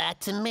 what's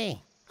that to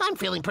me? I'm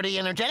feeling pretty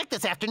energetic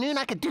this afternoon.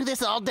 I could do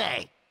this all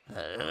day.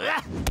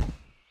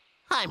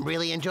 I'm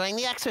really enjoying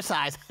the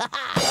exercise.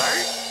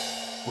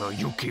 Will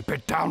you keep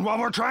it down while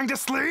we're trying to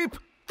sleep?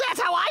 That's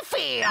how I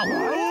feel.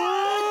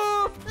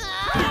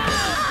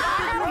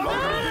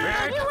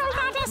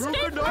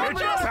 Vick,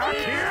 get back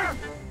here!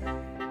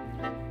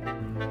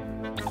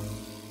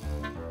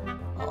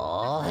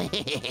 Oh.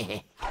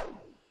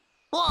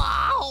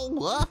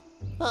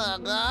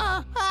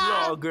 Wow.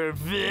 Logger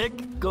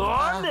Vick, go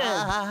on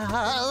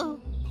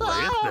then.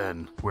 Play it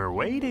then. We're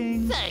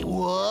waiting. Say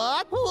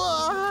what?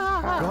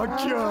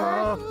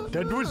 Gotcha.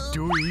 That was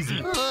too easy.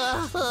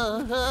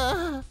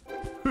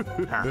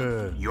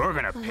 You're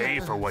gonna pay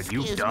for what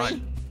you've Excuse done.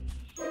 me?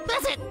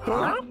 That's it.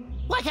 Huh?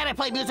 Why can't I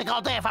play music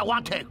all day if I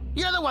want to?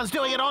 You're the ones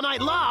doing it all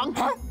night long.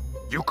 Huh?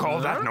 You call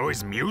that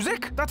noise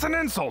music? That's an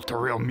insult to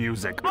real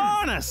music.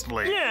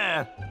 Honestly.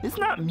 Yeah, it's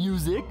not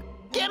music.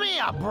 Give me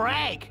a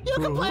break. You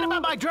complain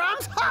about my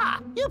drums? Ha!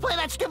 You play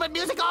that stupid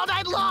music all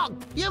night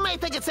long. You may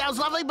think it sounds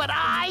lovely, but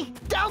I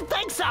don't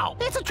think so.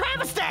 It's a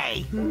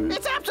travesty.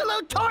 It's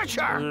absolute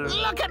torture.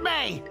 Look at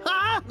me.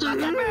 Huh?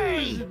 Look at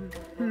me.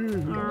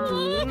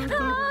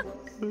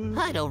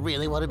 I don't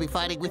really want to be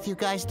fighting with you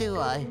guys, do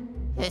I?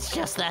 It's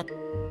just that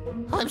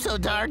I'm so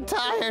darn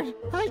tired.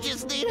 I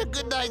just need a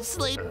good night's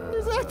sleep.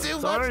 Is that too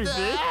Sorry, much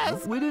to Vick.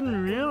 ask? We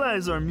didn't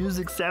realize our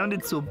music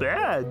sounded so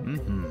bad.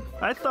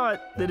 I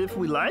thought that if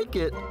we like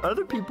it,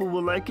 other people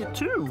will like it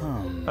too.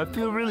 I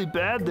feel really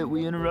bad that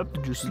we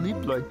interrupted your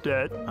sleep like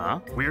that. Huh?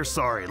 We're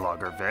sorry,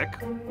 Logger Vick.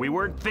 We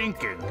weren't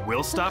thinking.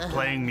 We'll stop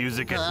playing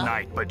music at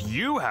night, but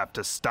you have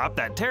to stop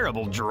that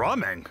terrible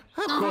drumming.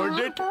 Got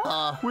it?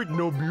 With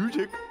no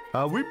music,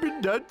 have we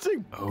been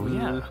dancing? Oh,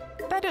 yeah.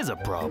 That is a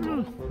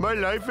problem. My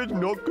life is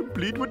not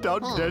complete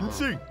without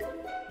dancing.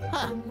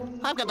 Huh.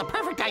 I've got the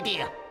perfect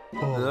idea.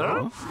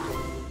 Huh?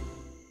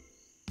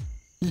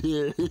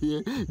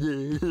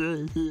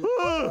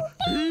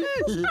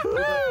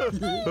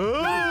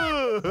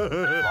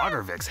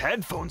 Logger Vick's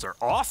headphones are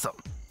awesome.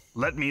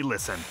 Let me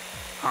listen.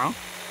 Huh?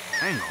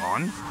 Hang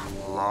on.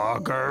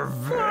 Logger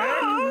Vick?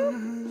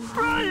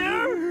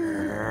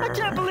 Briar! I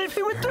can't believe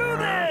he would do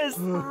this!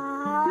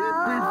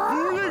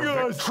 Fooling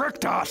us!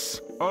 Tricked us!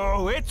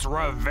 Oh, it's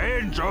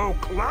revenge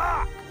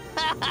o'clock!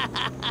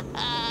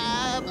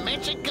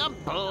 Mission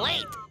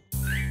complete.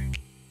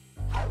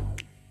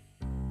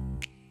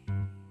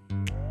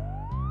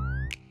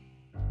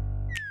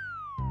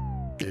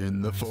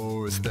 In the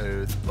forest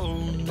there's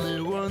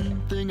only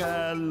one thing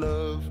I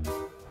love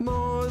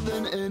more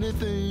than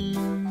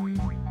anything.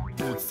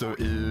 It's so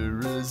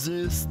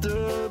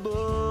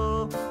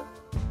irresistible.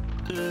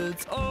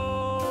 It's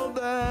all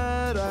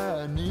that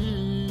I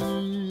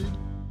need.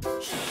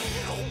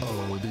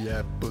 Oh, the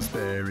apples,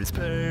 berries,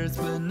 pears,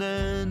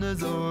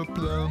 bananas, or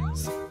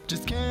plums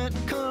just can't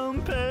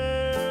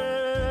compare.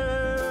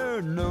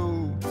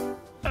 No,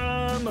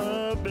 I'm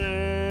a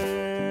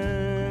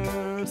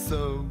bear,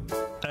 so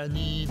I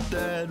need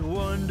that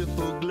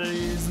wonderful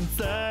glaze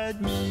inside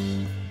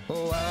me.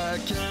 Oh, I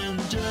can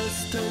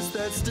just taste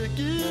that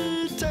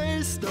sticky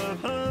taste of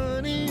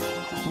honey,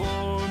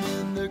 warm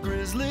in the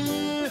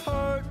grizzly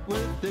heart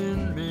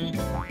within me.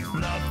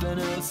 Nothing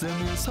else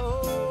in this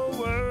whole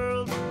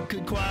world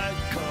could quite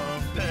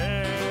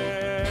compare.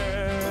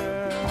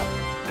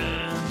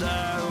 And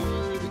I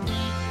would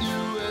eat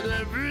you at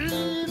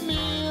every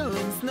meal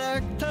and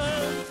snack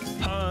time.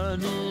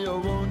 Honey, oh,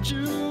 won't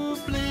you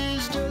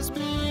please just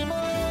be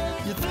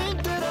mine? You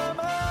think that I'm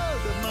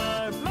out of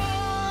my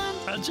mind?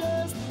 I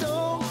just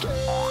don't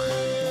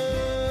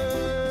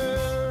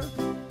care,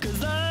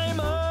 'cause I'm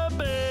a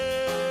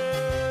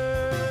bear.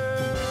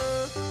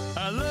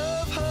 I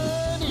love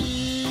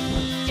honey.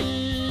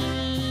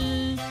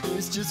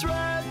 It's just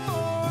right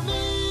for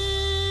me.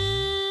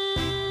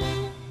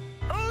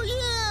 Oh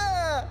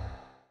yeah!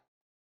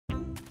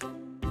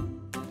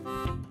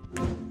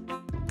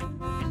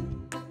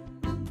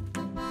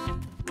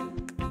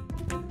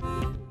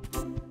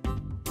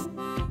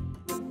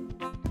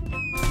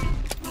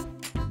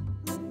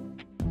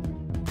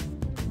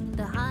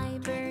 The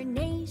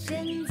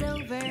hibernation's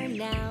over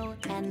now,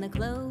 and the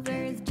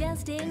clover's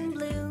just in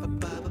bloom.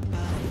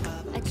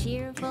 A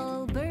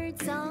cheerful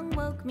bird song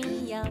woke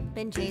me up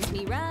and chased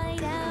me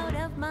right out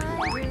of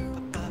my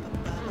room.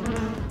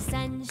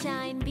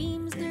 Sunshine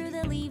beams through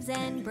the leaves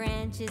and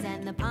branches,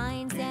 and the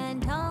pines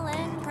stand tall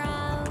and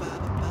proud.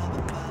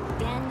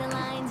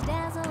 Dandelions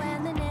dazzle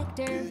and the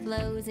nectar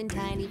flows, and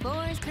tiny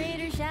forest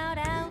critters shout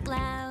out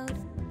loud.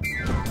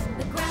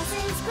 The grass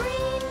is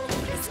green,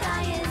 the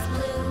sky is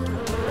blue.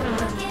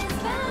 Brook is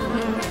bound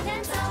in front,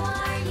 and so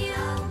are you.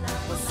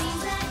 We'll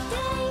seize that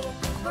day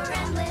for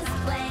endless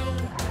play.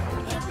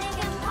 Picnic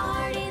and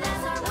party,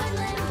 that's our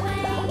woodland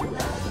way.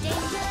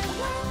 Danger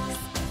lurks,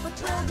 but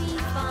we'll be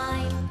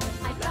fine.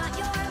 I've got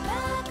your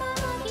back, I'm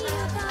lucky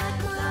you got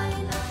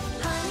mine.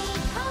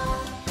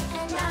 Honeycomb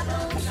and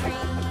apple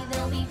tree,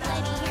 there'll be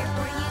plenty here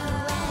for you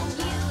and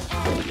you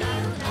and you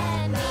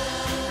and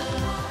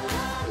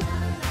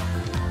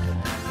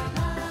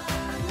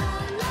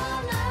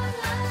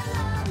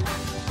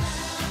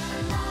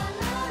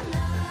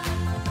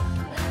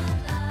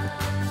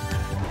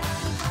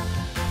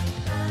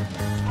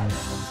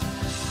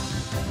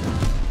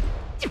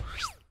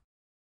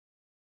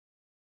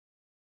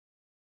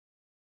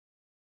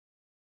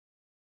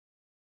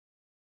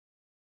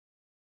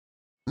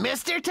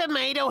Mr.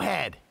 Tomato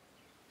Head.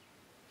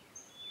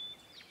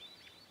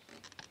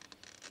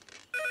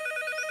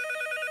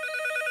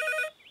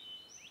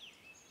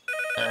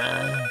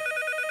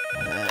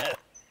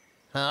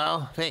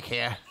 Oh, Vick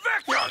here.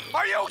 Victor,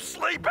 are you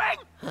sleeping?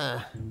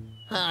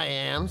 I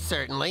am,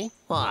 certainly.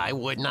 Why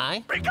wouldn't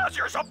I? Because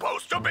you're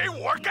supposed to be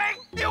working?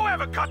 You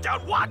haven't cut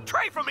down one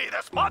tree for me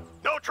this month.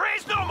 No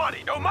trees, no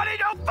money. No money,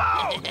 no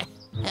food.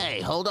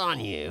 Hey, hold on,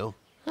 you.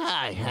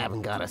 I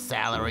haven't got a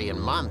salary in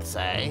months,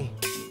 eh?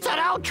 So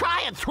don't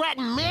try and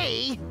threaten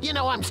me. You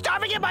know I'm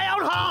starving in my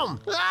own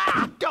home.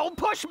 Ah, don't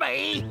push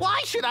me.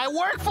 Why should I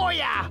work for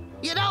ya?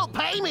 You don't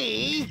pay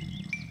me.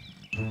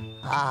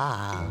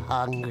 Ah,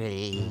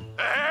 hungry.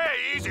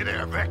 Hey, easy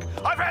there, Vic.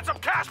 I've had some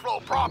cash flow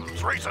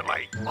problems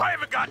recently. I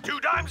haven't got 2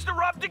 dimes to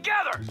rub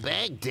together.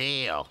 Big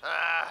deal.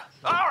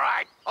 All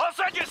right. I'll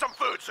send you some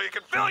food so you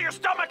can fill your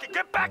stomach and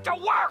get back to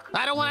work.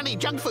 I don't want any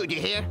junk food, you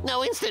hear?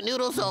 No instant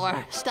noodles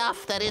or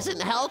stuff that isn't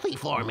healthy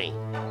for me.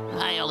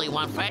 I only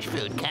want fresh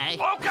food, Kay?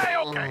 Okay.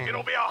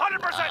 It'll be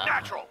 100%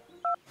 natural.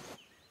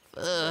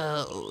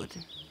 Food.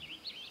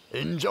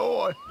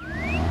 Enjoy.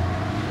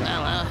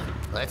 Well,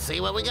 let's see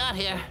what we got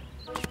here.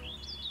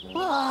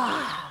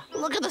 Wow,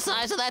 look at the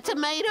size of that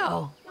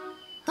tomato.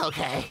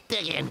 Okay,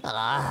 dig in.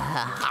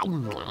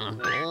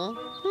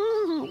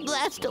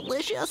 That's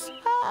delicious.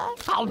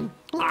 I'm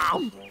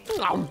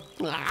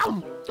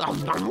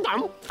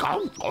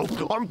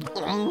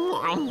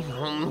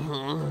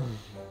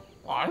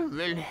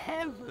in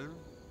heaven.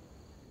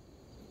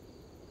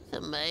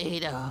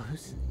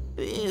 Tomatoes.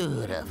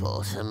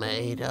 Beautiful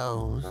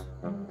tomatoes.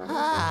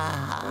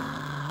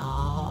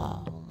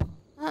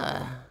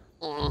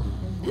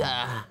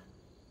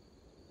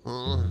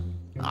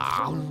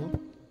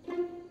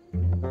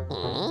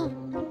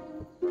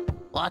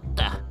 What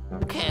the?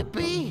 Can't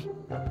be.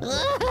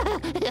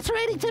 It's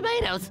raining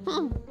tomatoes.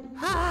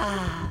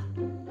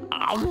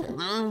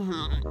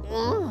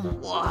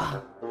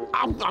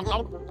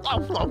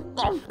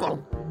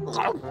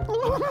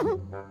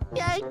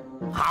 Yay.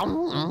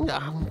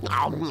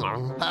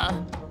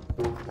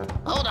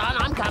 Hold on,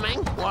 I'm coming.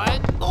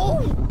 What?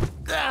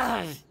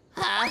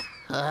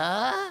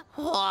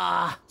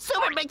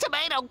 Super big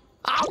tomato.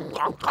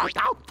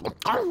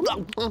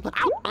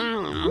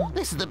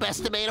 This is the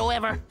best tomato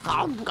ever.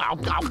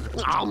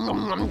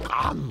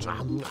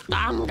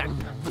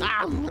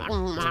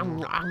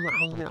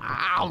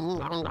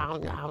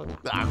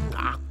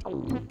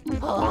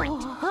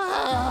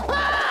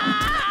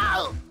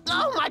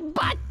 Oh, my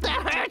butt,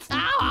 that hurts.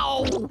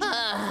 Ow!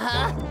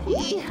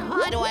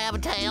 Why do I have a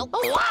tail?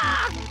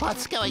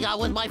 What's going on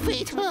with my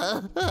feet?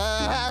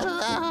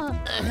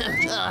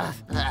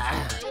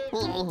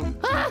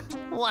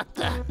 What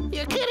the?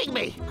 You're kidding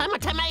me. I'm a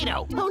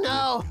tomato. Oh,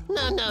 no.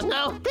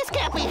 No. This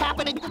can't be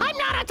happening. I'm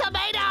not a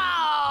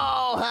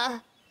tomato!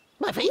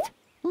 My feet?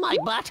 My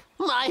butt?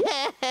 My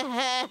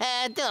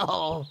head?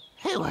 Oh,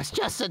 it was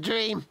just a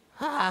dream.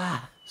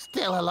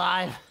 Still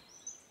alive.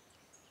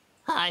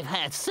 I've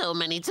had so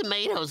many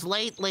tomatoes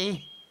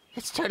lately.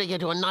 It's turning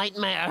into a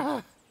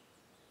nightmare.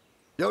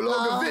 Yo,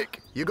 Logan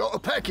Vick, you got a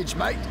package,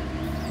 mate.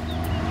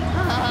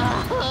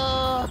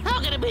 How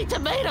can it be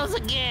tomatoes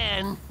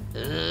again?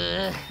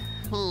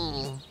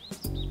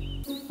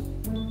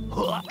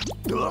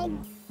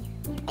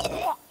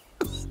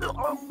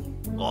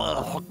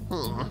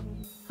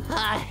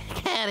 I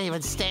can't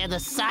even stand the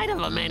sight of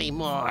them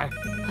anymore.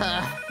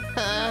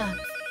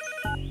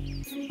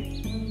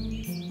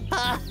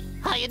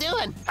 How you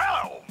doing?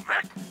 Hello,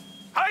 Vic.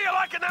 How you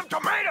liking them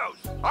tomatoes?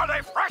 Are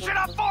they fresh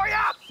enough for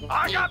you?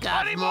 I got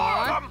plenty more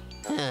of them.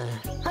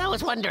 I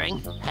was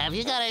wondering, have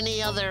you got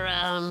any other,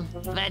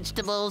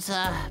 vegetables,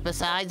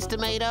 besides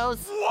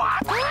tomatoes?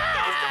 What? Those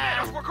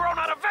tomatoes were grown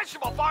on a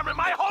vegetable farm in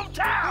my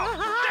hometown.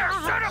 They're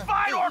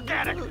certified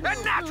organic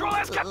and natural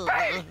as can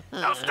be.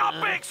 Now stop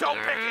being so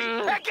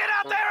picky and get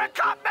out there and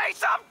cut me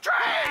some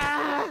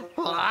trees.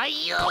 Why,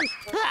 you?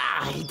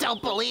 I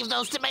don't believe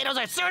those tomatoes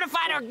are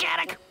certified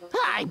organic.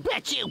 I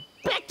bet you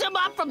picked them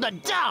up from the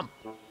dump.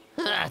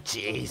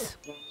 Jeez.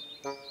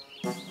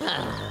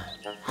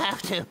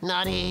 Have to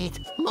not eat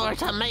more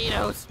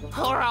tomatoes,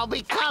 or I'll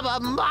become a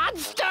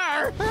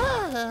monster!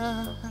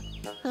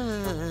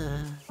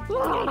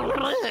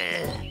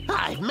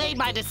 I've made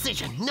my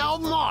decision, no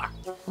more!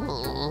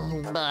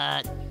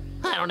 But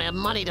I don't have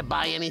money to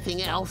buy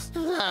anything else.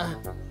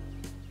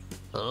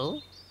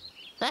 Oh,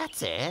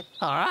 that's it.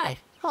 All right.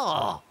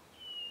 Oh.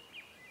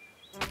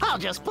 I'll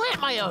just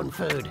plant my own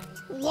food.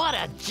 What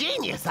a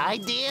genius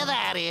idea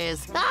that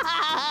is!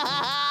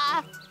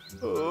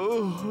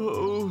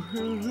 Oh,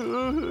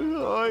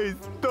 I'm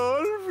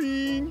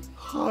starving.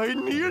 I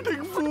need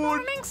food. Good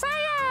morning,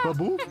 sire.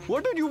 Babu,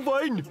 what did you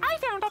find? I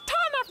found a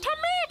ton of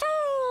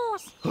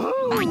tomatoes.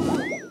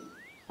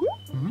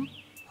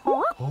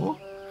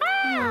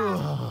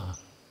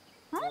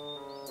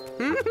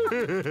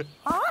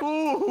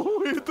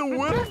 Oh, it's the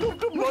wealth of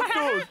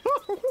tomatoes.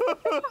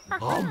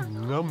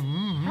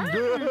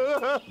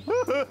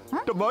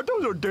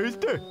 Tomatoes are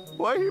tasty.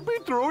 Why he be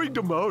throwing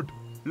them out?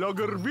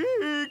 Lager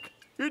Vick,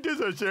 It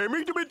is a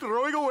shame to be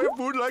throwing away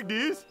food like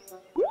this.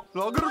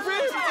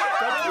 Lagerfish,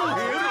 can you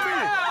hear me?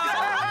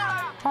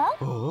 Huh?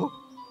 Oh?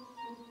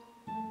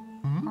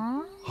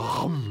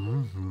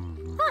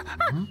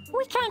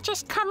 We can't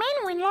just come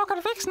in when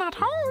Vick's not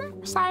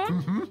home, sire.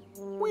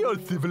 We are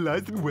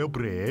civilized and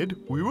well-bred.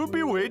 We will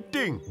be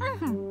waiting.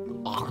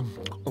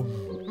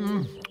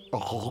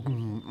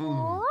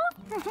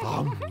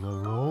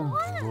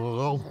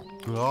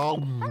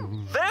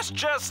 This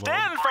just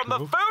in from the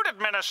Food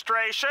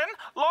Administration.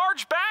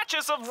 Large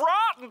batches of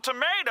rotten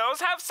tomatoes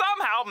have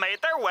somehow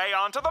made their way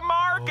onto the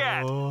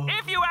market.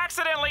 If you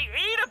accidentally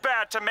eat a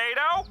bad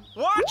tomato,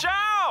 watch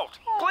out!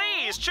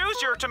 Please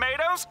choose your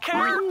tomatoes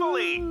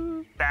carefully.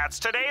 That's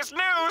today's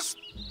news.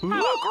 Have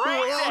a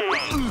great day.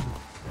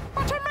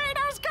 The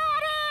tomatoes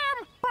got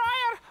him!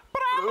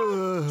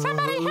 Brian!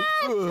 Somebody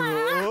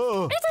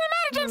help! It's an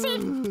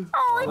emergency!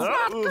 Oh, it's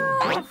not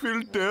good! I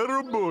feel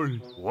terrible.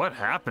 What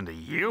happened to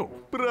you?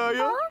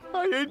 Brian,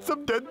 I ate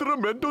some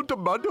temperamental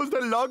tomatoes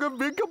that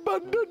Vick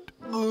abandoned.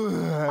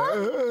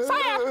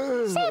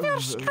 Sire, save your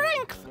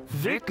strength!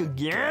 Vick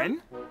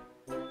again?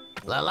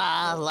 La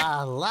la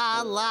la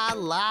la la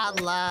la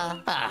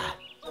la.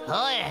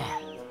 Oh yeah.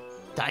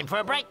 Time for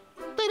a break.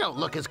 They don't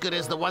look as good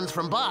as the ones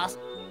from Boss,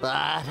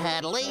 but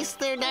at least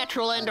they're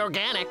natural and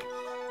organic.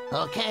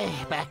 Okay,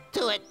 back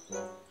to it.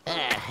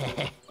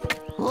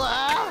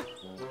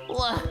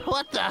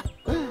 What the?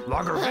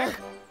 Vick,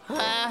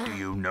 do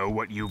you know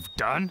what you've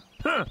done?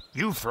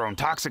 You've thrown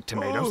toxic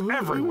tomatoes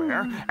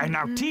everywhere, and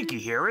now Tiki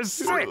here is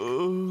sick.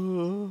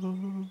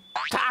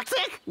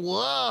 Toxic?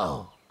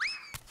 Whoa.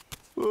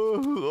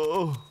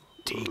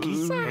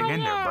 Tiki, hang in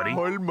there, buddy.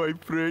 All my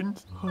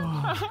friends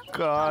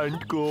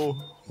can't go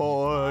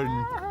on.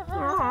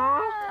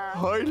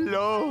 I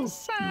love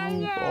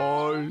you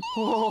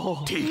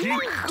all.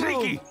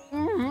 Tiki!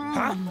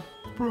 Huh?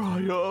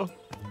 Brian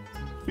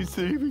is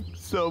saving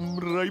some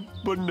ripe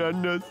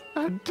bananas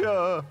and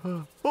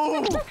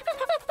oh!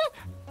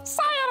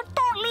 Sire,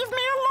 don't leave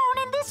me alone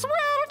in this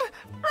world!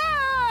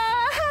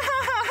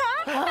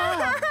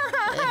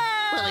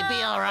 Will he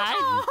be all right?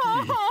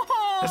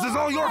 This is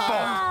all your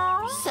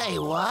fault. Say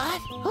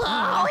what?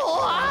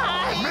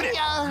 Oh, Admit it.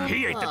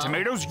 He ate the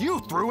tomatoes you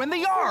threw in the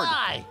yard.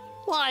 Why?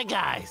 Why,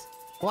 guys?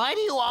 Why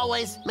do you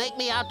always make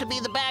me out to be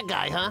the bad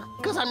guy, huh?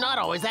 Because I'm not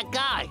always that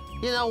guy.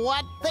 You know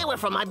what? They were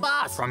from my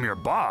boss. From your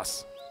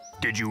boss?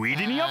 Did you eat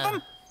any of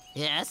them?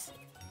 Yes.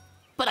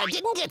 But I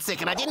didn't get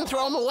sick and I didn't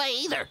throw them away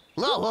either.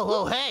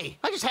 Whoa, hey.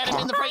 I just had them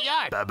in the front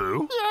yard.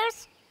 Babu?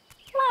 Yes.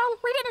 Well,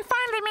 we didn't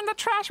find them in the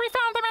trash. We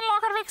found them in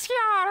Vick's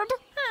yard.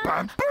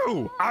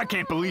 Babu! I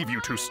can't believe you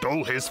two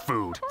stole his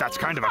food. That's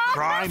kind of a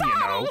crime, you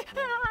know.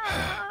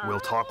 We'll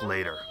talk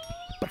later.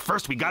 But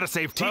first, we gotta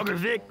save Tiki.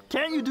 Vick,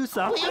 can't you do Will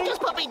something? you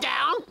just put me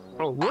down?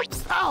 Oh,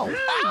 whoops. Oh,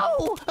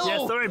 ow!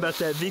 Yeah, sorry about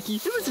that, Vicky.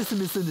 It was just a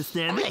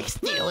misunderstanding. They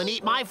steal and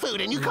eat my food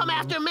and you come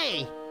after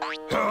me. You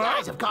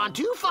guys have gone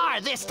too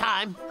far this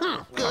time.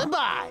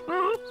 Goodbye.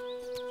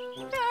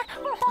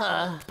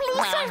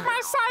 Please save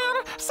my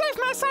sire! Save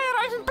my sire!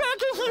 I'm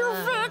begging you,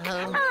 Vick!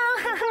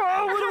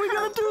 Oh, what are we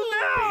gonna do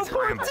now?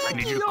 Poor I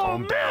need Tiki, you to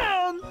calm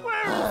down. man!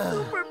 Where's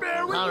Super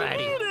Bear? We Alrighty,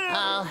 need him.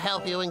 I'll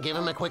help you and give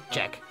him a quick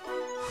check.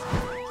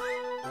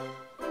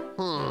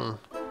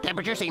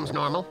 Temperature seems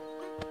normal.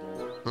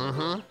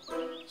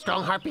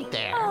 Strong heartbeat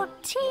there. Oh,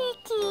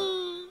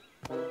 Tiki!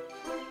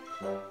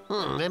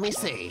 Let me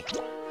see.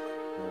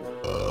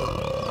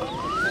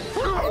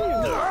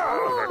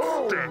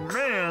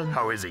 Man.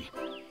 How is he?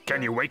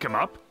 Can you wake him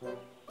up?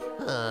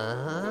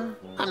 I'm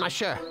not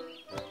sure.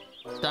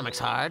 Stomach's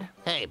hard.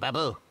 Hey,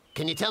 Babu,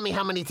 can you tell me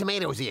how many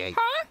tomatoes he ate?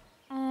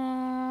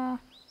 Huh?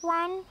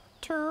 1,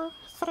 2,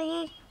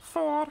 3,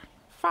 4,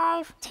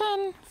 5,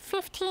 10,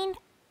 15.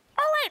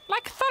 Oh, wait,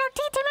 like 30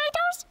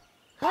 tomatoes?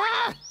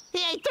 Ah! He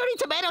ate 30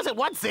 tomatoes at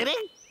one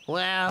sitting?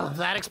 Well,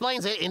 that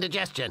explains it.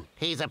 Indigestion.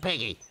 He's a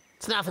piggy.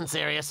 It's nothing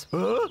serious.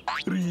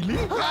 Really?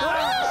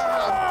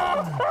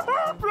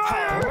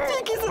 Brian,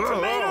 Tiki's a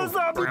tomato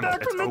zombie Grandma,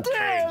 back from the it's okay.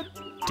 dead.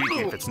 Tiki,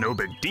 if it's no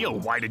big deal,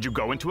 why did you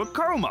go into a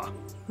coma?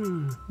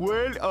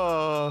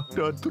 Well,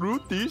 the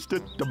truth is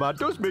that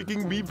tomatoes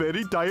making me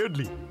very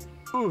tiredly.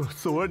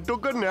 So I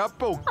took a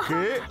nap,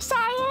 okay?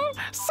 Sire!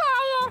 Sire!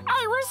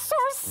 I was so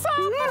sad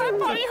that I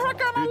thought you were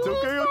gonna It's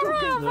okay, live it's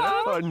okay.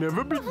 forever. I've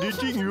never been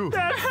ditching you.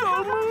 That's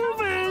so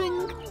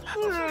moving.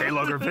 Hey,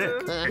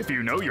 Vick, if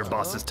you know your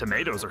boss's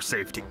tomatoes are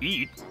safe to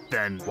eat,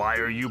 then why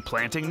are you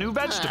planting new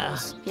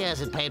vegetables? He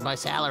hasn't paid my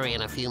salary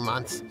in a few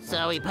months,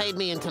 so he paid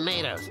me in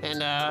tomatoes.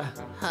 And,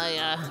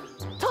 I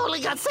totally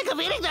got sick of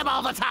eating them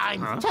all the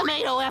time. Huh?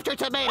 Tomato after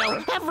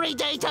tomato,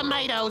 everyday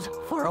tomatoes.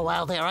 For a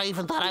while there, I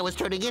even thought I was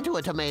turning into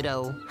a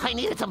tomato. I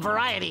needed some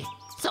variety.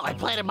 So I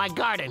planted my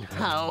garden.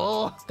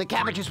 Oh, the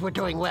cabbages were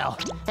doing well.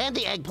 And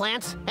the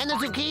eggplants, and the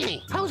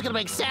zucchini. I was gonna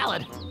make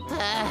salad.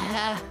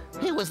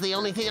 It was the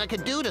only thing I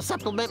could do to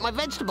supplement my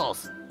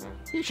vegetables.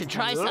 You should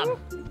try some.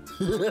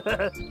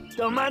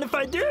 Don't mind if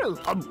I do.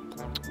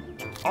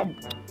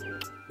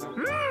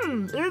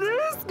 It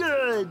is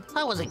good.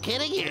 I wasn't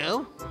kidding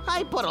you.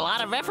 I put a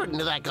lot of effort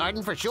into that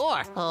garden for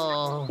sure.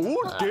 Oh.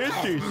 Oh,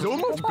 tasty. So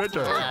much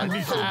better. I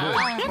need some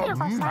more. You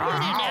didn't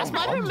ask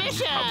my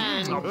permission.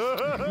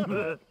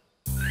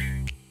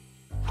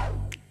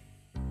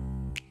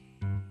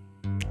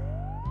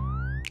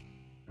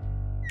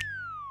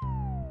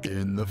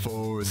 In the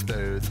forest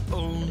there's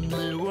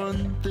only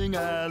one thing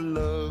I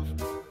love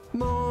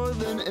more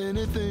than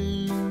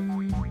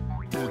anything.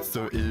 It's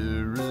so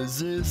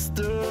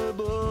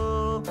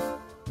irresistible.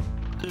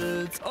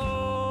 It's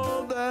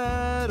all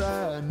that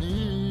I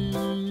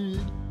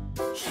need.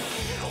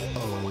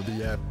 Oh,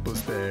 the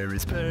apples,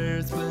 berries,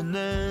 pears,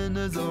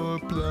 bananas, or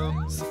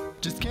plums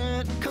just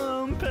can't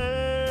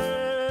compare.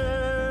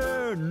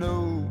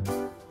 No,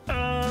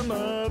 I'm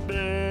a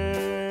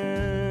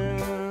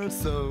bear,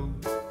 so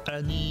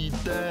I need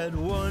that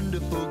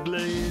wonderful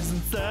glaze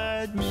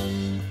inside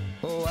me.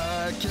 Oh,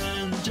 I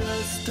can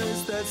just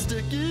taste that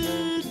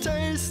sticky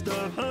taste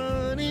of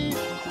honey,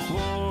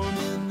 warm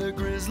in the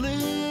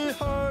grizzly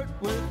heart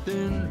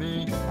within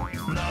me.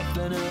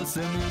 Nothing else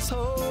in this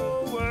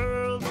whole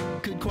world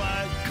could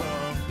quite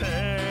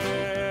compare.